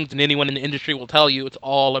these things, and anyone in the industry will tell you, it's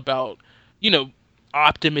all about you know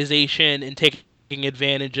optimization and taking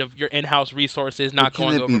advantage of your in-house resources, But not can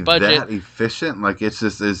going it be over budget. that efficient? Like it's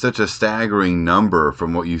such a staggering number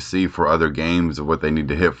from what you see for other games of what they need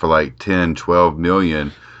to hit for like 10, 12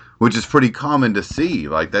 million, which is pretty common to see.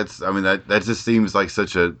 Like that's I mean that just seems like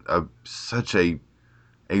such a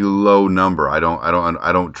low number. I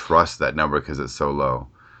don't trust that number because it's so low.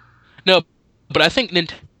 No, but I think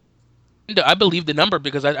Nintendo. I believe the number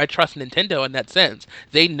because I trust Nintendo in that sense.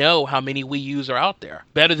 They know how many Wii U's are out there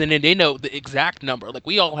better than they know the exact number. Like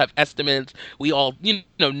we all have estimates. We all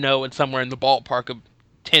know it's somewhere in the ballpark of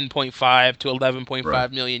 10.5 to Right.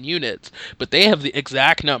 11.5 million units. But they have the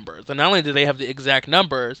exact numbers, and not only do they have the exact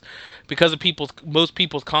numbers, because of most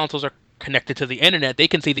people's consoles are connected to the internet, they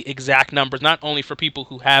can see the exact numbers not only for people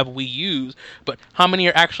who have Wii U's, but how many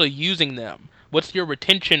are actually using them. What's your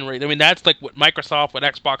retention rate? I mean, that's like what Microsoft, what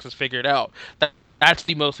Xbox has figured out. That's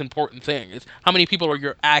the most important thing. Is how many people are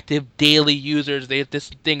your active daily users?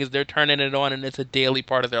 This thing is they're turning it on and it's a daily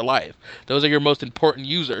part of their life. Those are your most important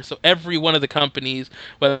users. So every one of the companies,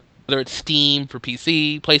 whether it's Steam for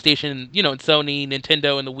PC, PlayStation, and Sony,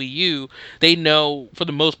 Nintendo, and the Wii U, they know for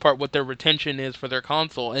the most part what their retention is for their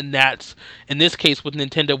console, and that's in this case with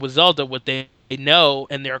Nintendo with Zelda what they know,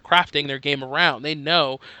 and they're crafting their game around. They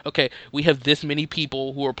know, okay, we have this many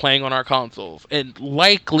people who are playing on our consoles, and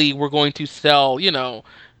likely we're going to sell, again,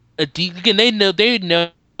 they know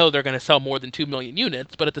they're going to sell more than 2 million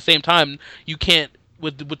units, but at the same time, you can't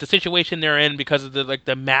with the situation they're in because of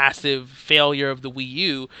the massive failure of the Wii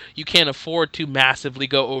U, you can't afford to massively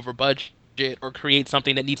go over budget or create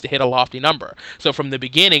something that needs to hit a lofty number. So from the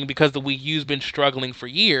beginning, because the Wii U's been struggling for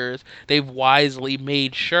years, they've wisely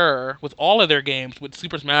made sure with all of their games, with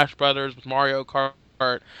Super Smash Brothers, with Mario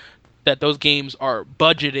Kart, that those games are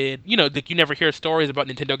budgeted. That you never hear stories about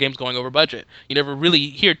Nintendo games going over budget. You never really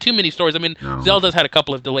hear too many stories. I mean, No. Zelda's had a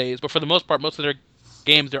couple of delays, but for the most part, most of their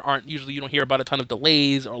games there aren't usually you don't hear about a ton of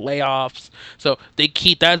delays or layoffs. So they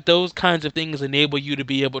keep that those kinds of things enable you to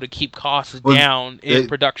be able to keep costs Well, down in they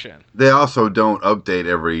production. they also don't update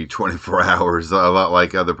every 24 hours a lot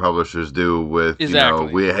like other publishers do with,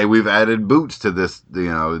 Exactly. we've added boots to this,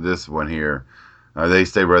 this one here. They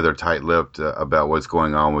stay rather tight-lipped about what's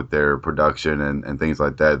going on with their production and things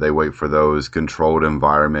like that. They wait for those controlled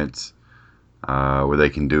environments where they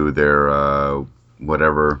can do their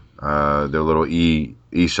whatever their little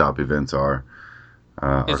e-shop events are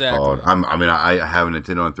called. Exactly. I mean, I have a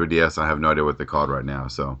Nintendo on 3DS. I have no idea what they're called right now.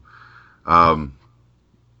 So, um,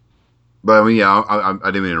 but I mean, yeah, I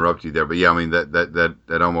didn't mean to interrupt you there. But yeah, I mean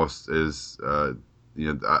that almost is.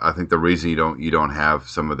 I think the reason you don't have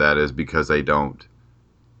some of that is because they're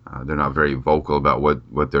not very vocal about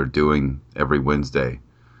what they're doing every Wednesday.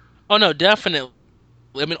 Oh no, definitely.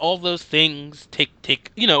 I mean, all those things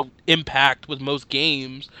take impact with most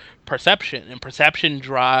games, perception, and perception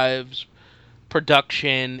drives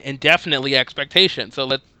production and definitely expectation. So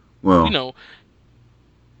let's you Well, know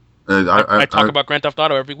I talk I about Grand Theft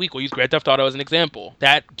Auto every week. We'll use Grand Theft Auto as an example.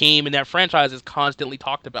 That game and that franchise is constantly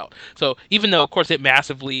talked about. So even though, of course, it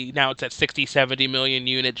massively, now it's at 60, 70 million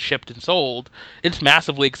units shipped and sold, it's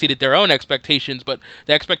massively exceeded their own expectations. But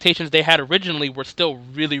the expectations they had originally were still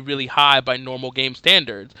really, really high by normal game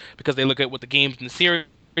standards because they look at what the games in the series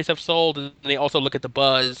have sold, and they also look at the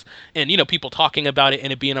buzz and people talking about it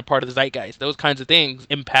and it being a part of the zeitgeist. Those kinds of things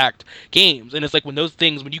impact games, and it's like when those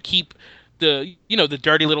things, when you keep the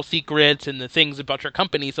dirty little secrets and the things about your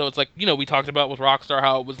company. So it's like, we talked about with Rockstar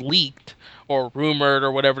how it was leaked or rumored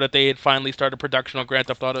or whatever that they had finally started production on Grand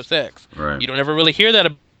Theft Auto 6. Right. You don't ever really hear that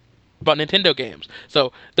about Nintendo games.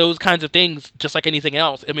 So those kinds of things, just like anything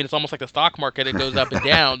else, I mean, it's almost like the stock market. It goes up and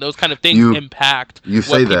down. Those kind of things you impact you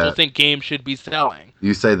say what people that. think games should be selling.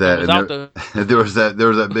 You say And that, and without the there was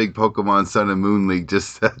that big Pokemon Sun and Moon leak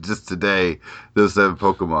just today. Those 7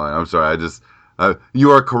 Pokemon. I'm sorry, I just you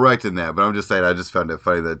are correct in that, but I'm just saying I just found it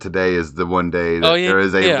funny that today is the one day Oh that yeah, there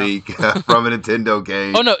is a yeah. leak from a Nintendo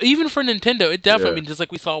game. Oh no, even for Nintendo, it definitely. I Yeah, mean, just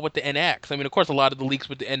like we saw with the NX. I mean, of course, a lot of the leaks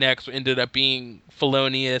with the NX ended up being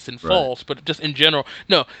felonious and right. false, but just in general,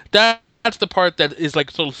 no. That's the part that is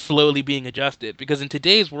like sort of slowly being adjusted because in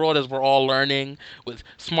today's world, as we're all learning with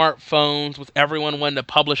smartphones, with everyone wanting to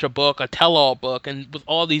publish a book, a tell-all book, and with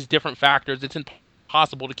all these different factors, it's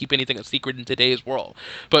impossible to keep anything a secret in today's world.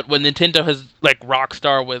 But what Nintendo has, like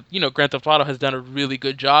Rockstar with, Grand Theft Auto has done a really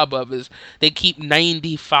good job of is they keep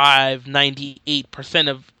 95, 98%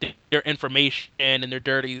 of their information and their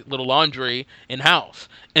dirty little laundry in house.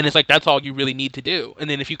 And it's like that's all you really need to do. And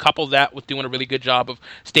then if you couple that with doing a really good job of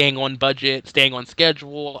staying on budget, staying on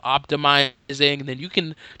schedule, optimizing, then you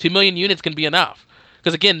can 2 million units can be enough.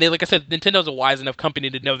 Because again, they like I said, Nintendo's a wise enough company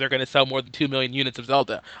to know they're going to sell more than 2 million units of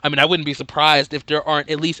Zelda. I mean, I wouldn't be surprised if there aren't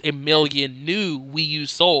at least a million new Wii U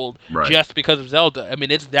sold Right. just because of Zelda. I mean,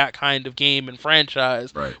 it's that kind of game and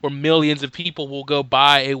franchise Right. where millions of people will go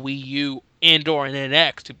buy a Wii U and/or an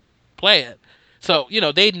NX to play it. So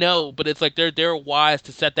they know, but it's like they're wise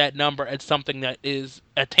to set that number at something that is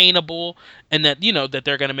attainable and that that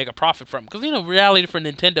they're going to make a profit from. Because reality for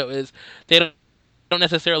Nintendo is they don't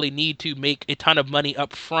necessarily need to make a ton of money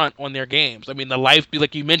up front on their games. I mean, the life,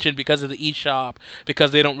 like you mentioned, because of the eShop,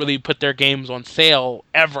 because they don't really put their games on sale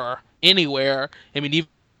ever anywhere. I mean,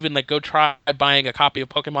 even like go try buying a copy of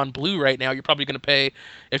Pokemon Blue right now. You're probably going to pay,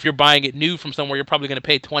 if you're buying it new from somewhere, you're probably going to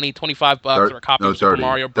pay 20, 25 bucks Thir or a copy no, of Super 30.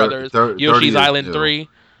 Mario Brothers, 30 Yoshi's is Island new. 3.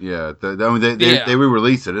 Yeah, I mean, they Yeah.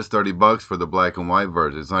 re-released it. It's $30 for the black and white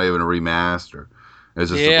version. It's not even a remaster. It's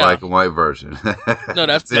just the Yeah. black and white version. No,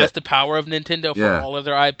 that's That's that's it. the power of Nintendo for Yeah. all of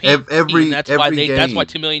their IP, and Every that's why game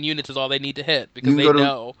 2 million units is all they need to hit you because can they go to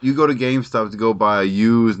know. you go to GameStop to go buy a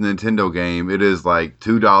used Nintendo game. It is like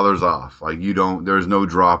 $2 off. Like you don't. There's no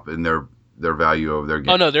drop in their value of their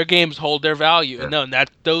game. Oh no, their games hold their value, and Yeah. no, and that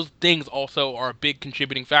those things also are a big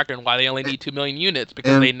contributing factor in why they only need 2 million units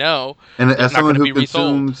because And they know and it's not going to be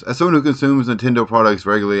resold. as someone who consumes Nintendo products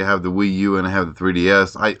regularly, I have the Wii U and I have the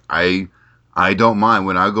 3DS. I don't mind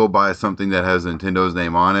when I go buy something that has Nintendo's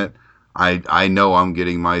name on it. I know I'm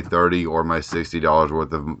getting my 30 or my $60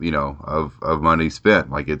 worth of of money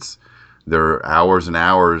spent. Like there are hours and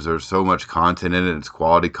hours. There's so much content in it. It's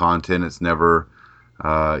quality content. It's never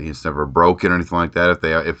broken or anything like that.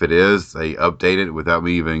 If it is, they update it without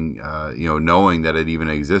me even knowing that it even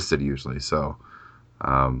existed usually. So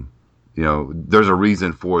um, there's a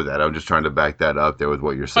reason for that. I'm just trying to back that up there with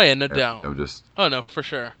what you're Oh saying. yeah, no doubt. Just Oh no, for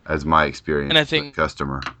sure. as my And I experience as a think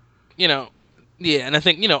customer. you know, yeah, and I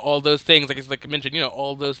think all those things, like I mentioned,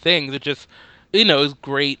 all those things, it just is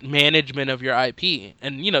great management of your IP,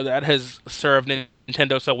 and that has served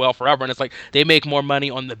Nintendo so well forever. And it's like they make more money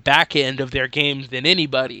on the back end of their games than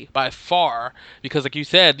anybody by far, because like you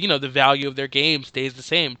said, the value of their game stays the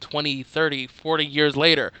same 20, 30, 40 years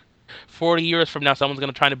later. 40 years from now, someone's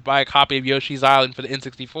going to try to buy a copy of Yoshi's Island for the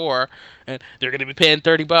N64, and they're going to be paying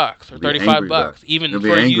 30 bucks or Be 35 angry about bucks, it. even You'll be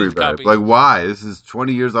for a angry used about it. copy. Like, why? This is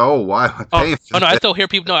 20 years old. Why am I Oh, paying oh for no! I that? still hear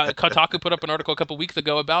people. No, Kotaku put up an article a couple weeks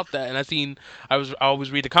ago about that, and I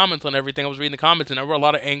always read the comments on everything. I was reading the comments, and there were a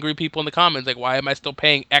lot of angry people in the comments, like, "Why am I still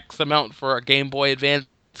paying X amount for a Game Boy Advance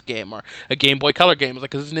game or a Game Boy Color game?" It's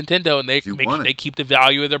like, because it's Nintendo, and they You make want sure it. they keep the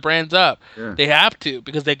value of their brands up. Yeah. They have to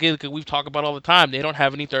because we've talked about all the time. They don't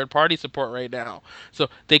have any third party support right now, so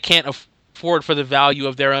they can't afford for the value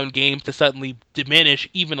of their own games to suddenly diminish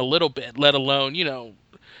even a little bit. Let alone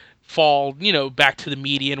fall, back to the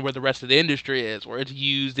median where the rest of the industry is, where it's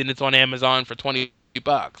used and it's on Amazon for 20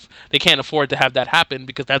 bucks. They can't afford to have that happen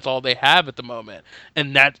because that's all they have at the moment.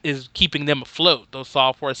 And that is keeping them afloat, those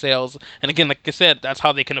software sales. And again, like I said, that's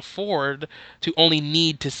how they can afford to only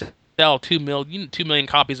need to sell 2 million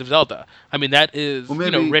copies of Zelda. I mean, that is, Well,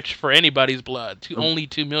 maybe rich for anybody's blood. To only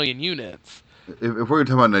 2 million units. if we're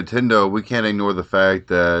talking about Nintendo, we can't ignore the fact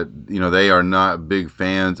that they are not big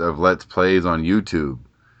fans of Let's Plays on YouTube.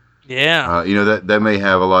 Yeah. That may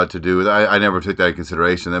have a lot to do with. I never took that into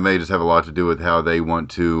consideration. That may just have a lot to do with how they want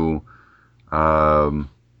to, um,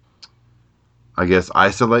 I guess,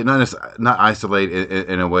 isolate not isolate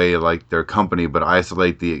in a way like their company, but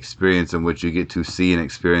isolate the experience in which you get to see and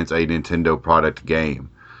experience a Nintendo product game.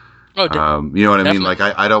 Oh, You know what I mean? Like,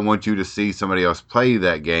 definitely. I don't want you to see somebody else play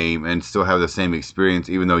that game and still have the same experience,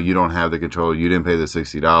 even though you don't have the control. You didn't pay the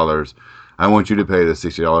 $60. I want you to pay the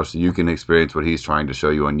 $60 so you can experience what he's trying to show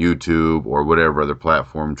you on YouTube or whatever other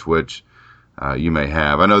platform, Twitch, you may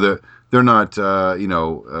have. I know that they're not,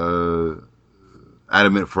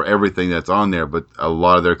 adamant for everything that's on there, but a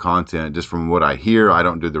lot of their content, just from what I hear, I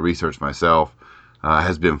don't do the research myself,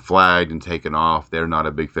 has been flagged and taken off. They're not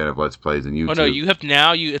a big fan of Let's Plays and Oh no, YouTube. you have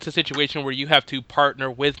now you it's a situation where you have to partner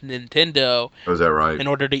with Nintendo Oh, is that right? in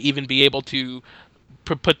order to even be able to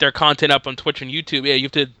put their content up on Twitch and YouTube. Yeah, you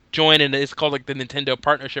have to join and it's called like the Nintendo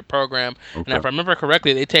Partnership Program. And Okay. if I remember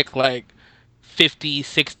correctly, they take like 50,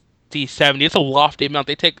 60, 70. It's a lofty amount.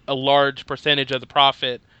 They take a large percentage of the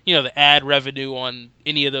profit, the ad revenue on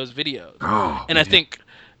any of those videos. Oh And I man, think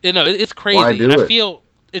it's why crazy. And I do it? feel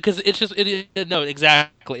because it's just no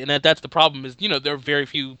exactly, and that's the problem is there are very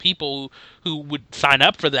few people who would sign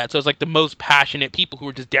up for that. So it's like the most passionate people who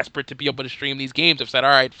are just desperate to be able to stream these games have said, all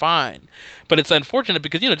right, fine. But it's unfortunate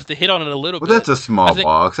because just to hit on it a little Well, that's bit, a I small think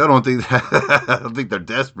box. I don't think that, I don't think they're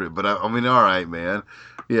desperate, but I mean, all right, man.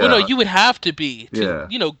 well no, Yeah, you would have to be to yeah,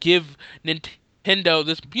 give Nintendo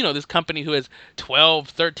this company who has 12,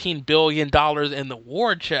 13 billion dollars in the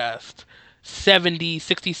war chest 70,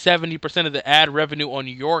 60, 70% of the ad revenue on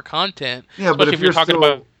your content, yeah. But especially if if you're you're talking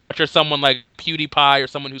about still, you're someone like PewDiePie or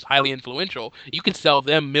someone who's highly influential, you can sell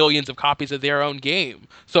them millions of copies of their own game.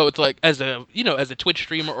 So it's like as a Twitch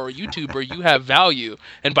streamer or a YouTuber, you have value.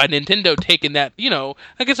 And by Nintendo taking that,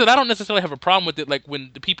 like I said, I don't necessarily have a problem with it. Like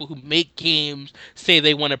when the people who make games say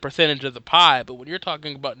they want a percentage of the pie, but when you're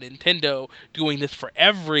talking about Nintendo doing this for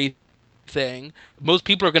everything, most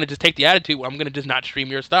people are going to just take the attitude, well, I'm going to just not stream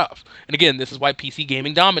your stuff. And again, this is why PC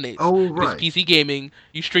gaming dominates. oh Because right, PC gaming,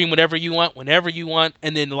 you stream whatever you want, whenever you want,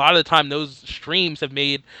 and then a lot of the time, those streams have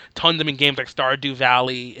made tons of games like Stardew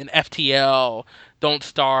Valley and FTL, Don't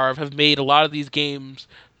Starve, have made a lot of these games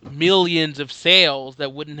millions of sales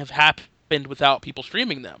that wouldn't have happened without people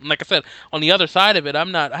streaming them. And like I said, on the other side of it,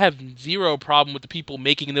 I have zero problem with the people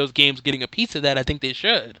making those games getting a piece of that. I think they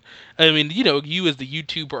should. I mean, you as the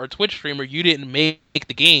YouTuber or Twitch streamer, you didn't make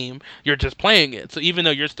the game, you're just playing it. So even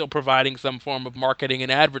though you're still providing some form of marketing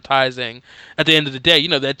and advertising, at the end of the day,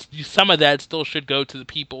 that some of that still should go to the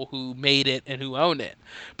people who made it and who own it.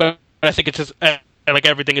 But I think it's just like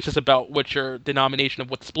everything, it's just about what your denomination of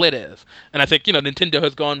what split is. And I think Nintendo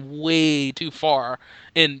has gone way too far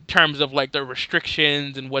in terms of like the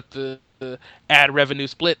restrictions and what the ad revenue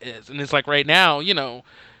split is. And it's like right now,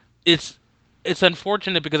 it's it's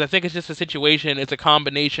unfortunate because I think it's just a situation. It's a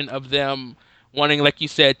combination of them wanting, like you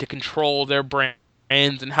said, to control their brands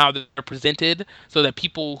and how they're presented, so that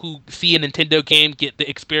people who see a Nintendo game get the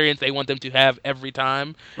experience they want them to have every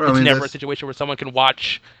time. well, I It's mean never a that's situation where someone can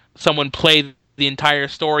watch someone play the entire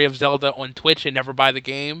story of Zelda on Twitch and never buy the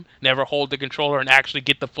game, never hold the controller and actually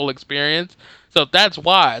get the full experience. So that's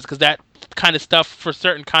wise because that kind of stuff for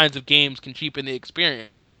certain kinds of games can cheapen the experience.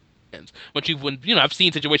 When I've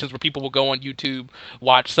seen situations where people will go on YouTube,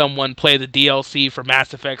 watch someone play the DLC for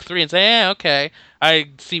Mass Effect 3 and say, "Yeah, okay, I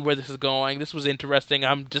see where this is going. This was interesting.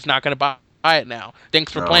 I'm just not going to buy it now.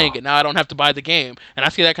 Thanks for playing oh, it. Now I don't have to buy the game." And I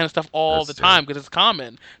see that kind of stuff all that's the time terrible. because it's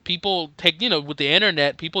common. People take, with the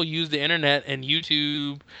internet, people use the internet and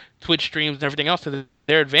YouTube, Twitch streams and everything else to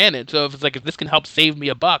their advantage. So if it's like if this can help save me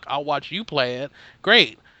a buck, I'll watch you play it.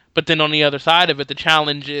 Great. But then on the other side of it, the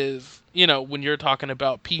challenge is, when you're talking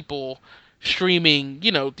about people streaming,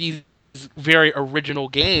 these very original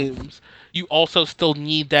games, you also still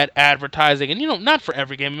need that advertising. And, not for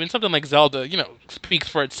every game. I mean, something like Zelda, speaks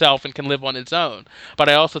for itself and can live on its own. But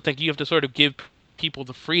I also think you have to sort of give people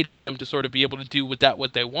the freedom to sort of be able to do with that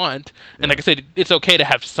what they want. And Yeah. like I said, it's okay to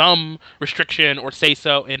have some restriction or say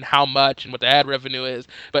so in how much and what the ad revenue is.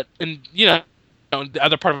 But and the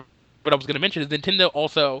other part of what I was going to mention is Nintendo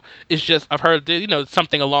also is just I've heard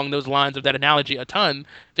something along those lines of that analogy a ton.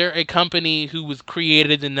 They're a company who was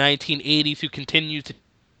created in the 1980s who continues to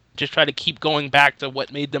just try to keep going back to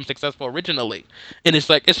what made them successful originally. And it's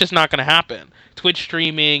like it's just not going to happen. Twitch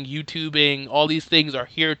streaming, YouTubing, all these things are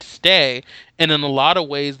here to stay, and in a lot of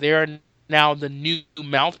ways they are now the new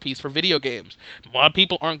mouthpiece for video games. A lot of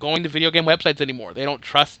people aren't going to video game websites anymore. They don't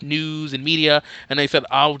trust news and media, and they said,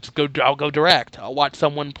 I'll go direct. I'll watch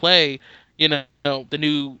someone play, the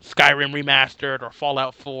new Skyrim remastered or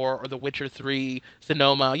Fallout 4 or The Witcher 3,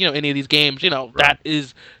 Sonoma, any of these games, Right. that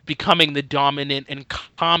is becoming the dominant and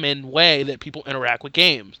common way that people interact with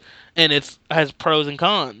games. And it's has pros and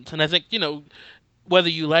cons. And I think, whether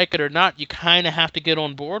you like it or not, you kind of have to get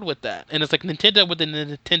on board with that. And it's like Nintendo with the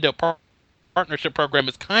Nintendo partnership program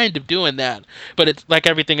is kind of doing that, but it's like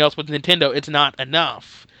everything else with Nintendo, it's not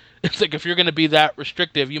enough. It's like if you're going to be that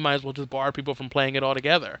restrictive, you might as well just bar people from playing it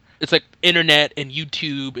altogether. It's like internet and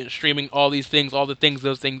YouTube and streaming, all these things, all the things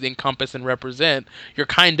those things encompass and represent. You're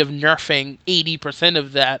kind of nerfing 80%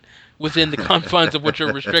 of that within the confines of what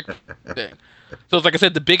you're restricting. So it's like I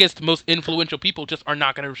said, the biggest, most influential people just are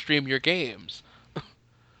not going to stream your games.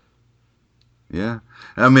 Yeah,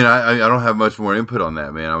 I mean, I don't have much more input on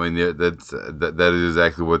that, man. I mean, that is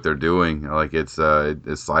exactly what they're doing. Like it's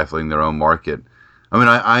stifling their own market. I mean,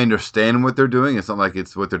 I understand what they're doing. It's not like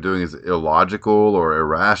it's what they're doing is illogical or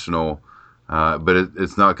irrational, but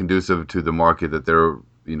it's not conducive to the market that they're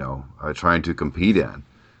trying to compete in.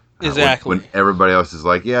 When Exactly. everybody else is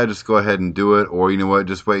like, yeah, just go ahead and do it, or you know what,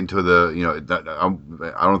 just wait until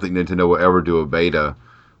I don't think Nintendo will ever do a beta,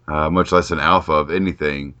 much less an alpha of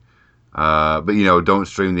anything. But don't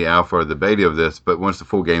stream the alpha or the beta of this. But once the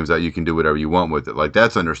full game's out, you can do whatever you want with it. Like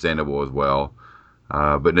that's understandable as well.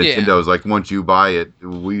 But Yeah. Nintendo's like, once you buy it,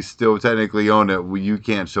 we still technically own it. You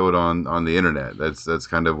can't show it on the internet. That's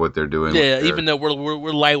kind of what they're doing with Yeah, their even though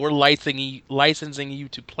we're licensing you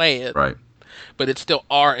to play it, right, but it's still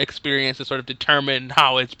our experience to sort of determine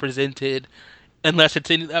how it's presented, unless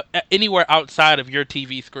it's anywhere outside of your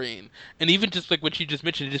TV screen. And even just like what you just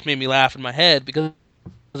mentioned, it just made me laugh in my head because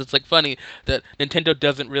it's like funny that Nintendo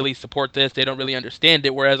doesn't really support this. They don't really understand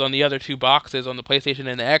it. Whereas on the other two boxes, on the PlayStation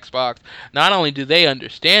and the Xbox, not only do they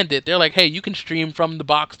understand it, they're like, hey, you can stream from the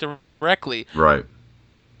box directly. right,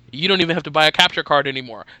 You don't even have to buy a capture card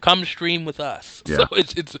anymore. Come stream with us. So yeah,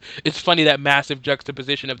 it's funny that massive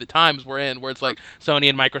juxtaposition of the times we're in, where it's like Sony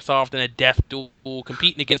and Microsoft in a death duel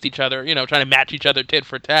competing against each other, trying to match each other tit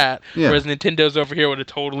for tat. yeah, Whereas Nintendo's over here with a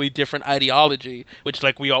totally different ideology, which,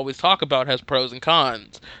 like we always talk about, has pros and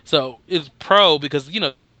cons. So it's pro because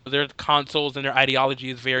their consoles and their ideology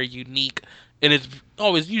is very unique, and it's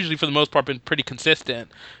always usually for the most part been pretty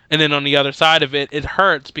consistent. And then on the other side of it, it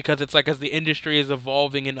hurts because it's like as the industry is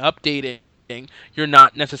evolving and updating, you're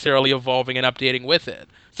not necessarily evolving and updating with it.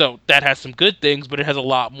 So that has some good things, but it has a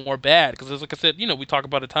lot more bad. Because like I said, we talk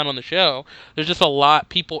about a ton on the show. There's just a lot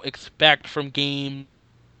people expect from games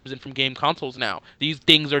and from game consoles now. These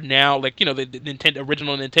things are now like the Nintendo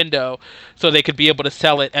original Nintendo, so they could be able to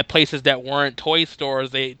sell it at places that weren't toy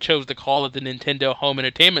stores. They chose to call it the Nintendo Home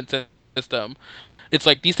Entertainment System. It's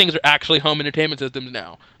like these things are actually home entertainment systems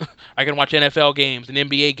now. I can watch NFL games and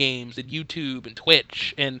NBA games and YouTube and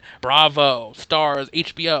Twitch and Bravo, Stars,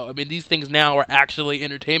 HBO. I mean, these things now are actually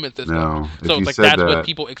entertainment systems. no. So it's like that's what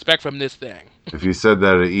people expect from this thing. If you said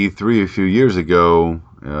that at E3 a few years ago,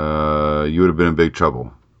 you would have been in big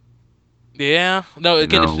trouble. Yeah. No, You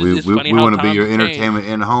again, know, it's funny we how want to be times your have entertainment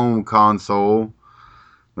changed. in-home console.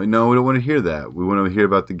 Like, no, we don't want to hear that. We want to hear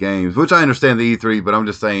about the games, which I understand the E3, but I'm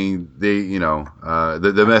just saying the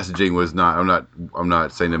messaging was not. I'm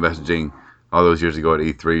not saying the messaging all those years ago at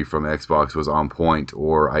E3 from Xbox was on point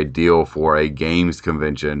or ideal for a games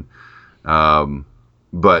convention. Um,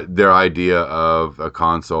 but their idea of a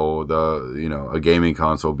console, a gaming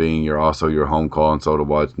console being your home console to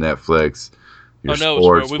watch Netflix, your Oh no, it's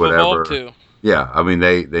where sports, we've evolved whatever. to. Yeah, I mean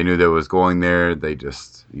they knew that was going there. They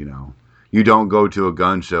just you don't go to a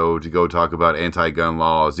gun show to go talk about anti-gun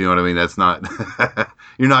laws. You know what I mean? That's not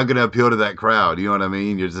you're not going to appeal to that crowd. You know what I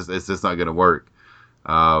mean? It's just not going to work.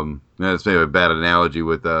 That's maybe a bad analogy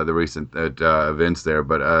with the recent events there,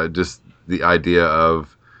 but just the idea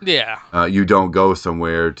of Yeah, you don't go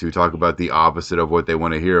somewhere to talk about the opposite of what they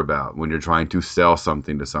want to hear about when you're trying to sell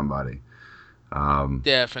something to somebody. Um,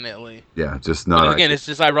 definitely. yeah, just But not again, ideal. it's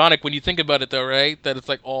just ironic when you think about it, though, right? That it's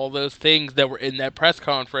like all those things that were in that press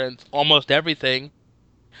conference, almost everything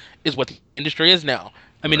is what the industry is now.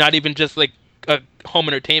 I mean, Right. not even just like a home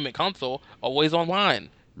entertainment console, always online.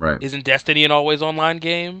 Right. Isn't Destiny an always online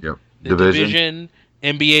game? Yep. The Division. Division,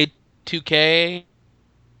 NBA 2K,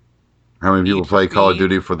 How many people Need for play Call of Speed.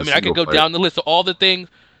 Duty for I the mean, I could single go player? down the list of all the things.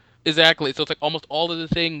 Exactly. So it's like almost all of the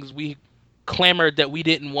things we clamored that we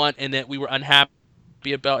didn't want and that we were unhappy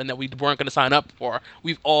about and that we weren't going to sign up for.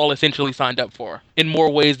 We've all essentially signed up for in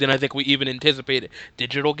more ways than I think we even anticipated.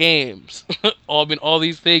 Digital games. All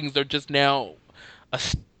these things are just now a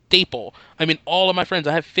staple. I mean, all of my friends,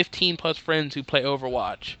 I have 15 plus friends who play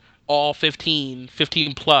Overwatch. All 15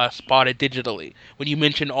 plus bought it digitally. When you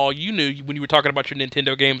mentioned all you knew, when you were talking about your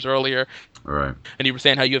Nintendo games earlier, All right. and you were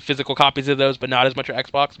saying how you have physical copies of those, but not as much your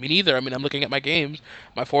Xbox. Me neither. I mean, I'm looking at my games.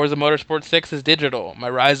 My Forza Motorsport 6 is digital. My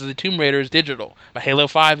Rise of the Tomb Raider is digital. My Halo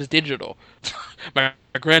 5 is digital. my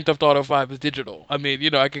Grand Theft Auto 5 is digital. I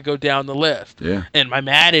mean, I could go down the list. Yeah. And my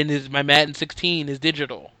Madden 16 is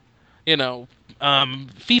digital. You know,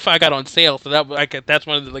 FIFA I got on sale, so that's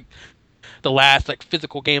one of the the last like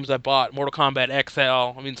physical games I bought. Mortal Kombat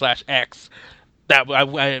XL, I mean slash X. that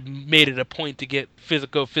I made it a point to get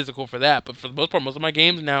physical for that. But for the most part, most of my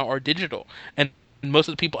games now are digital, and most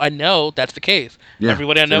of the people I know, that's the case. Yeah,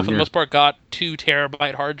 Everybody I know, same for the here. most part, got 2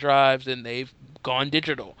 terabyte hard drives, and they've gone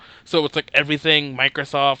digital. So it's like everything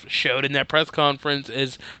Microsoft showed in that press conference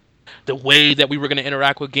is the way that we were going to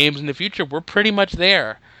interact with games in the future. We're pretty much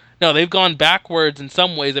there. No, they've gone backwards in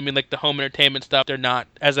some ways. I mean, like the home entertainment stuff, they're not,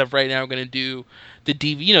 as of right now, going to do the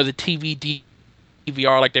the TV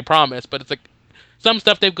DVR like they promised. But it's like some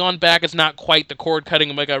stuff they've gone back. It's not quite the cord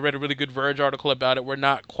cutting. Like I read a really good Verge article about it. We're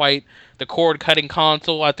not quite the cord cutting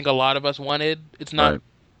console I think a lot of us wanted. It's not Right.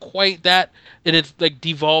 quite that, and it's like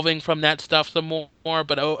devolving from that stuff some more.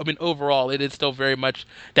 But I mean, overall, it is still very much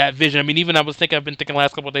that vision. I mean, even I've been thinking the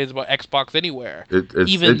last couple of days about Xbox Anywhere. It,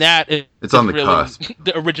 it's Even it's that it's on is the really cusp.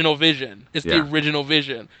 the original vision. It's the Yeah. original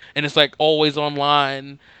vision, and it's like always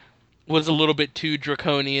online was a little bit too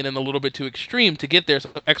draconian and a little bit too extreme to get there. So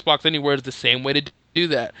Xbox Anywhere is the same way to do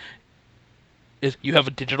that. Is you have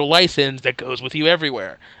a digital license that goes with you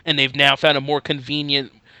everywhere, and they've now found a more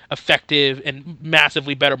convenient, effective, and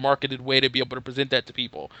massively better marketed way to be able to present that to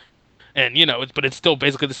people. And but it's still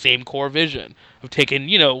basically the same core vision of taking,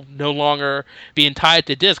 no longer being tied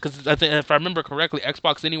to disc. Because I think, if I remember correctly,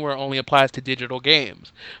 Xbox Anywhere only applies to digital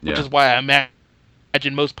games, which Yeah. is why I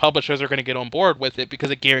imagine most publishers are going to get on board with it, because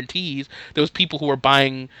it guarantees those people who are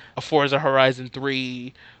buying a Forza Horizon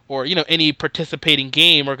 3 or any participating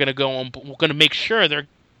game are going to make sure their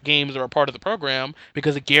games are a part of the program,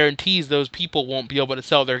 because it guarantees those people won't be able to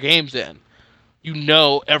sell their games in.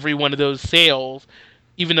 Every one of those sales,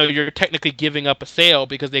 even though you're technically giving up a sale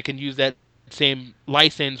because they can use that same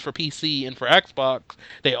license for PC and for Xbox,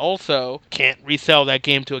 they also can't resell that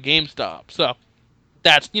game to a GameStop. So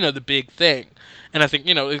that's the big thing. And I think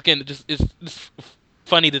again, it's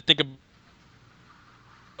funny to think about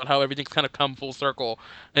how everything's kind of come full circle,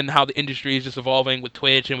 and how the industry is just evolving with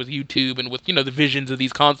Twitch and with YouTube and with the visions of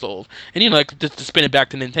these consoles. And like, just to spin it back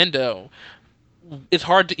to Nintendo, it's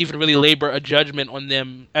hard to even really labor a judgment on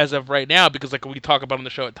them as of right now, because like we talk about on the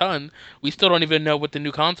show a ton, we still don't even know what the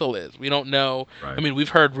new console is. We don't know. I Right. mean, we've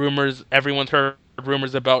heard rumors. Everyone's heard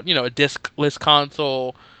rumors about a discless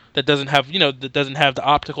console that doesn't have the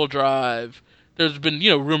optical drive. There's been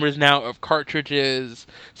rumors now of cartridges.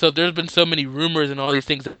 So there's been so many rumors and all these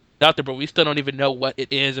things out there, but we still don't even know what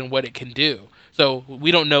it is and what it can do. So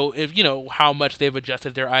we don't know if how much they've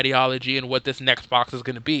adjusted their ideology and what this next box is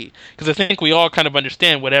going to be. Because I think we all kind of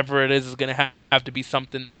understand whatever it is going to have to be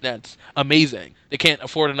something that's amazing. They can't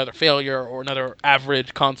afford another failure or another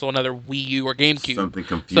average console, another Wii U or GameCube. Something So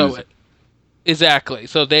confusing. exactly.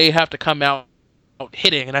 So they have to come out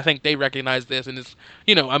hitting, and I think they recognize this. And it's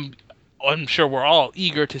I'm sure we're all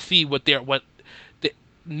eager to see what the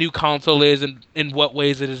new console is, and in what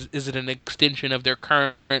ways is it an extension of their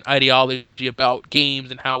current ideology about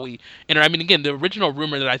games and how we enter. I mean, again, the original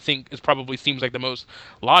rumor that I think is probably seems like the most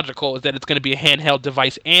logical is that it's going to be a handheld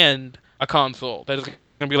device and a console. That is going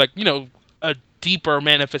to be like a deeper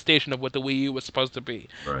manifestation of what the Wii U was supposed to be.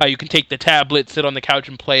 How Right. you can take the tablet, sit on the couch,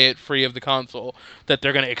 and play it free of the console. That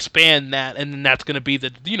they're going to expand that, and then that's going to be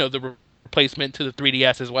the replacement to the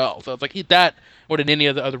 3DS as well. So it's like that more than any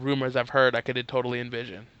of the other rumors I've heard, I could totally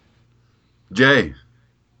envision. Jay,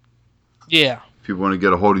 Yeah. if people want to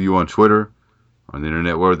get a hold of you on Twitter, on the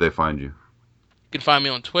internet, where would they find you? You can find me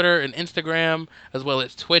on Twitter and Instagram, as well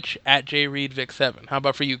as Twitch at JReedVic7. How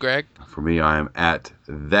about for you, Greg? For me, I am at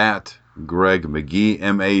that Greg McGee,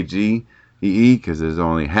 Mageee, because there's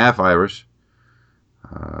only half Irish.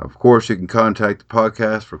 Of course, you can contact the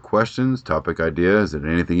podcast for questions, topic ideas, and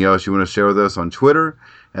anything else you want to share with us on Twitter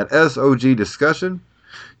at SOG Discussion.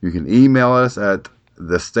 You can email us at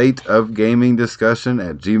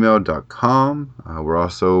thestateofgamingdiscussion@gmail.com. We're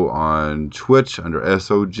also on Twitch under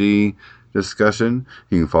SOG Discussion.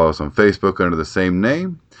 You can follow us on Facebook under the same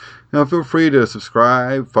name. Now, feel free to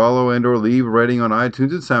subscribe, follow, and or leave a rating on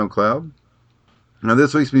iTunes and SoundCloud. Now,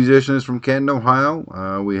 this week's musician is from Canton,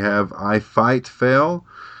 Ohio. We have I Fight Fail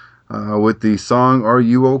with the song Are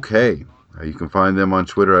You Okay? You can find them on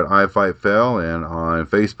Twitter at I Fight Fail and on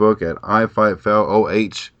Facebook at I Fight Fail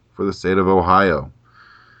OH for the state of Ohio.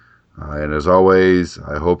 And as always,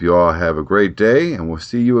 I hope you all have a great day, and we'll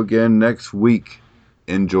see you again next week.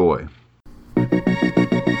 Enjoy.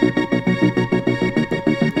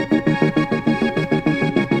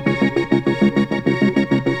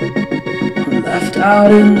 Left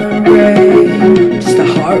out in the rain, just a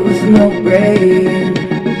heart with no brain,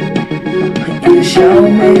 in a shell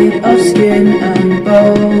made of skin and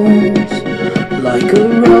bones, like a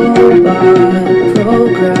robot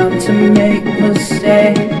programmed to make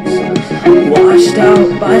mistakes, washed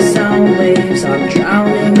out by sound waves. I'm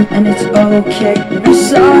drowning and it's over. okay.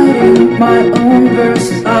 Reciting my own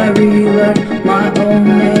verses, I relearn my own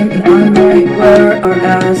name, and I'm right where or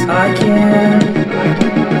as I can.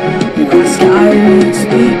 When the sky meets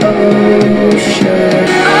the ocean.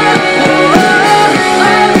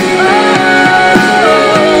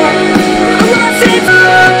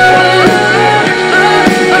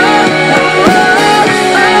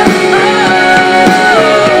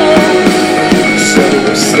 So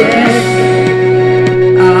we're standing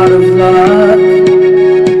out of luck,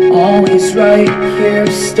 always right here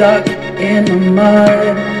stuck in the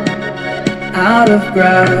mud, out of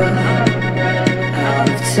breath, out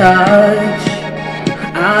of touch,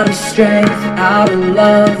 out of strength, out of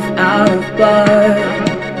love, out of blood.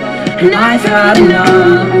 And I've had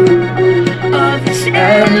enough of this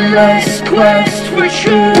endless quest for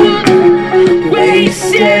truth,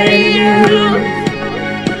 wasted youth.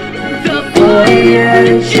 The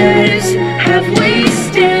voyages have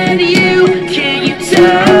wasted you. Can you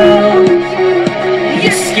tell?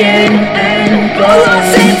 Your skin and bones.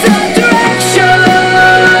 Lost sense of direction.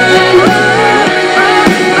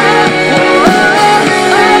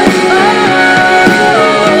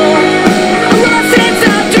 Lost sense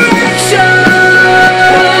of direction.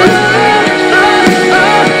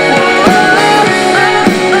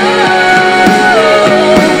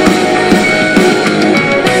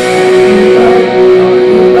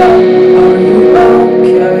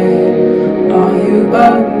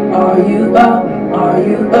 Are you up? Are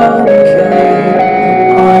you okay?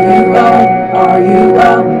 Are you up? Are you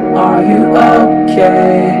up? Are you okay?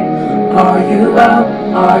 Are you up?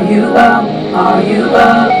 Are you up? Are you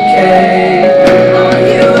okay? Are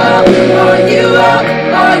you up? Are you up?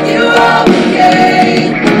 Are you okay?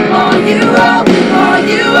 Are you up? Are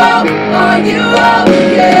you up? Are you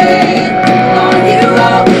okay? Are you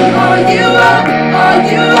up? Are you up? Are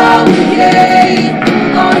you okay?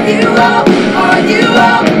 Are you up? Are you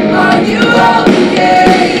up? Are you okay?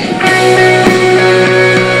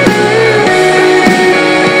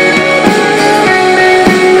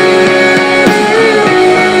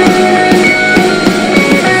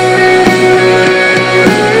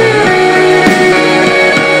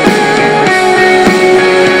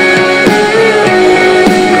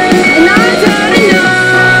 And I've had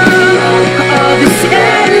enough of this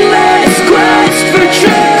endless quest for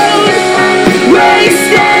truth,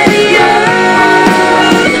 wasted youth.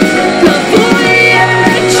 The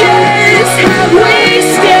voyages have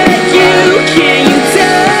wasted you. Can you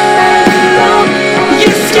tell?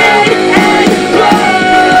 Your skin and bone.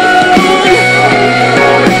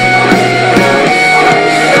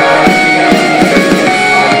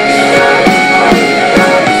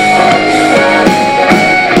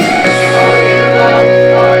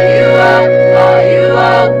 Are you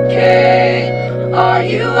okay? Are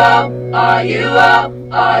you up? Are you up?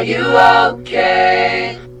 Are you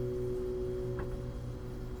okay?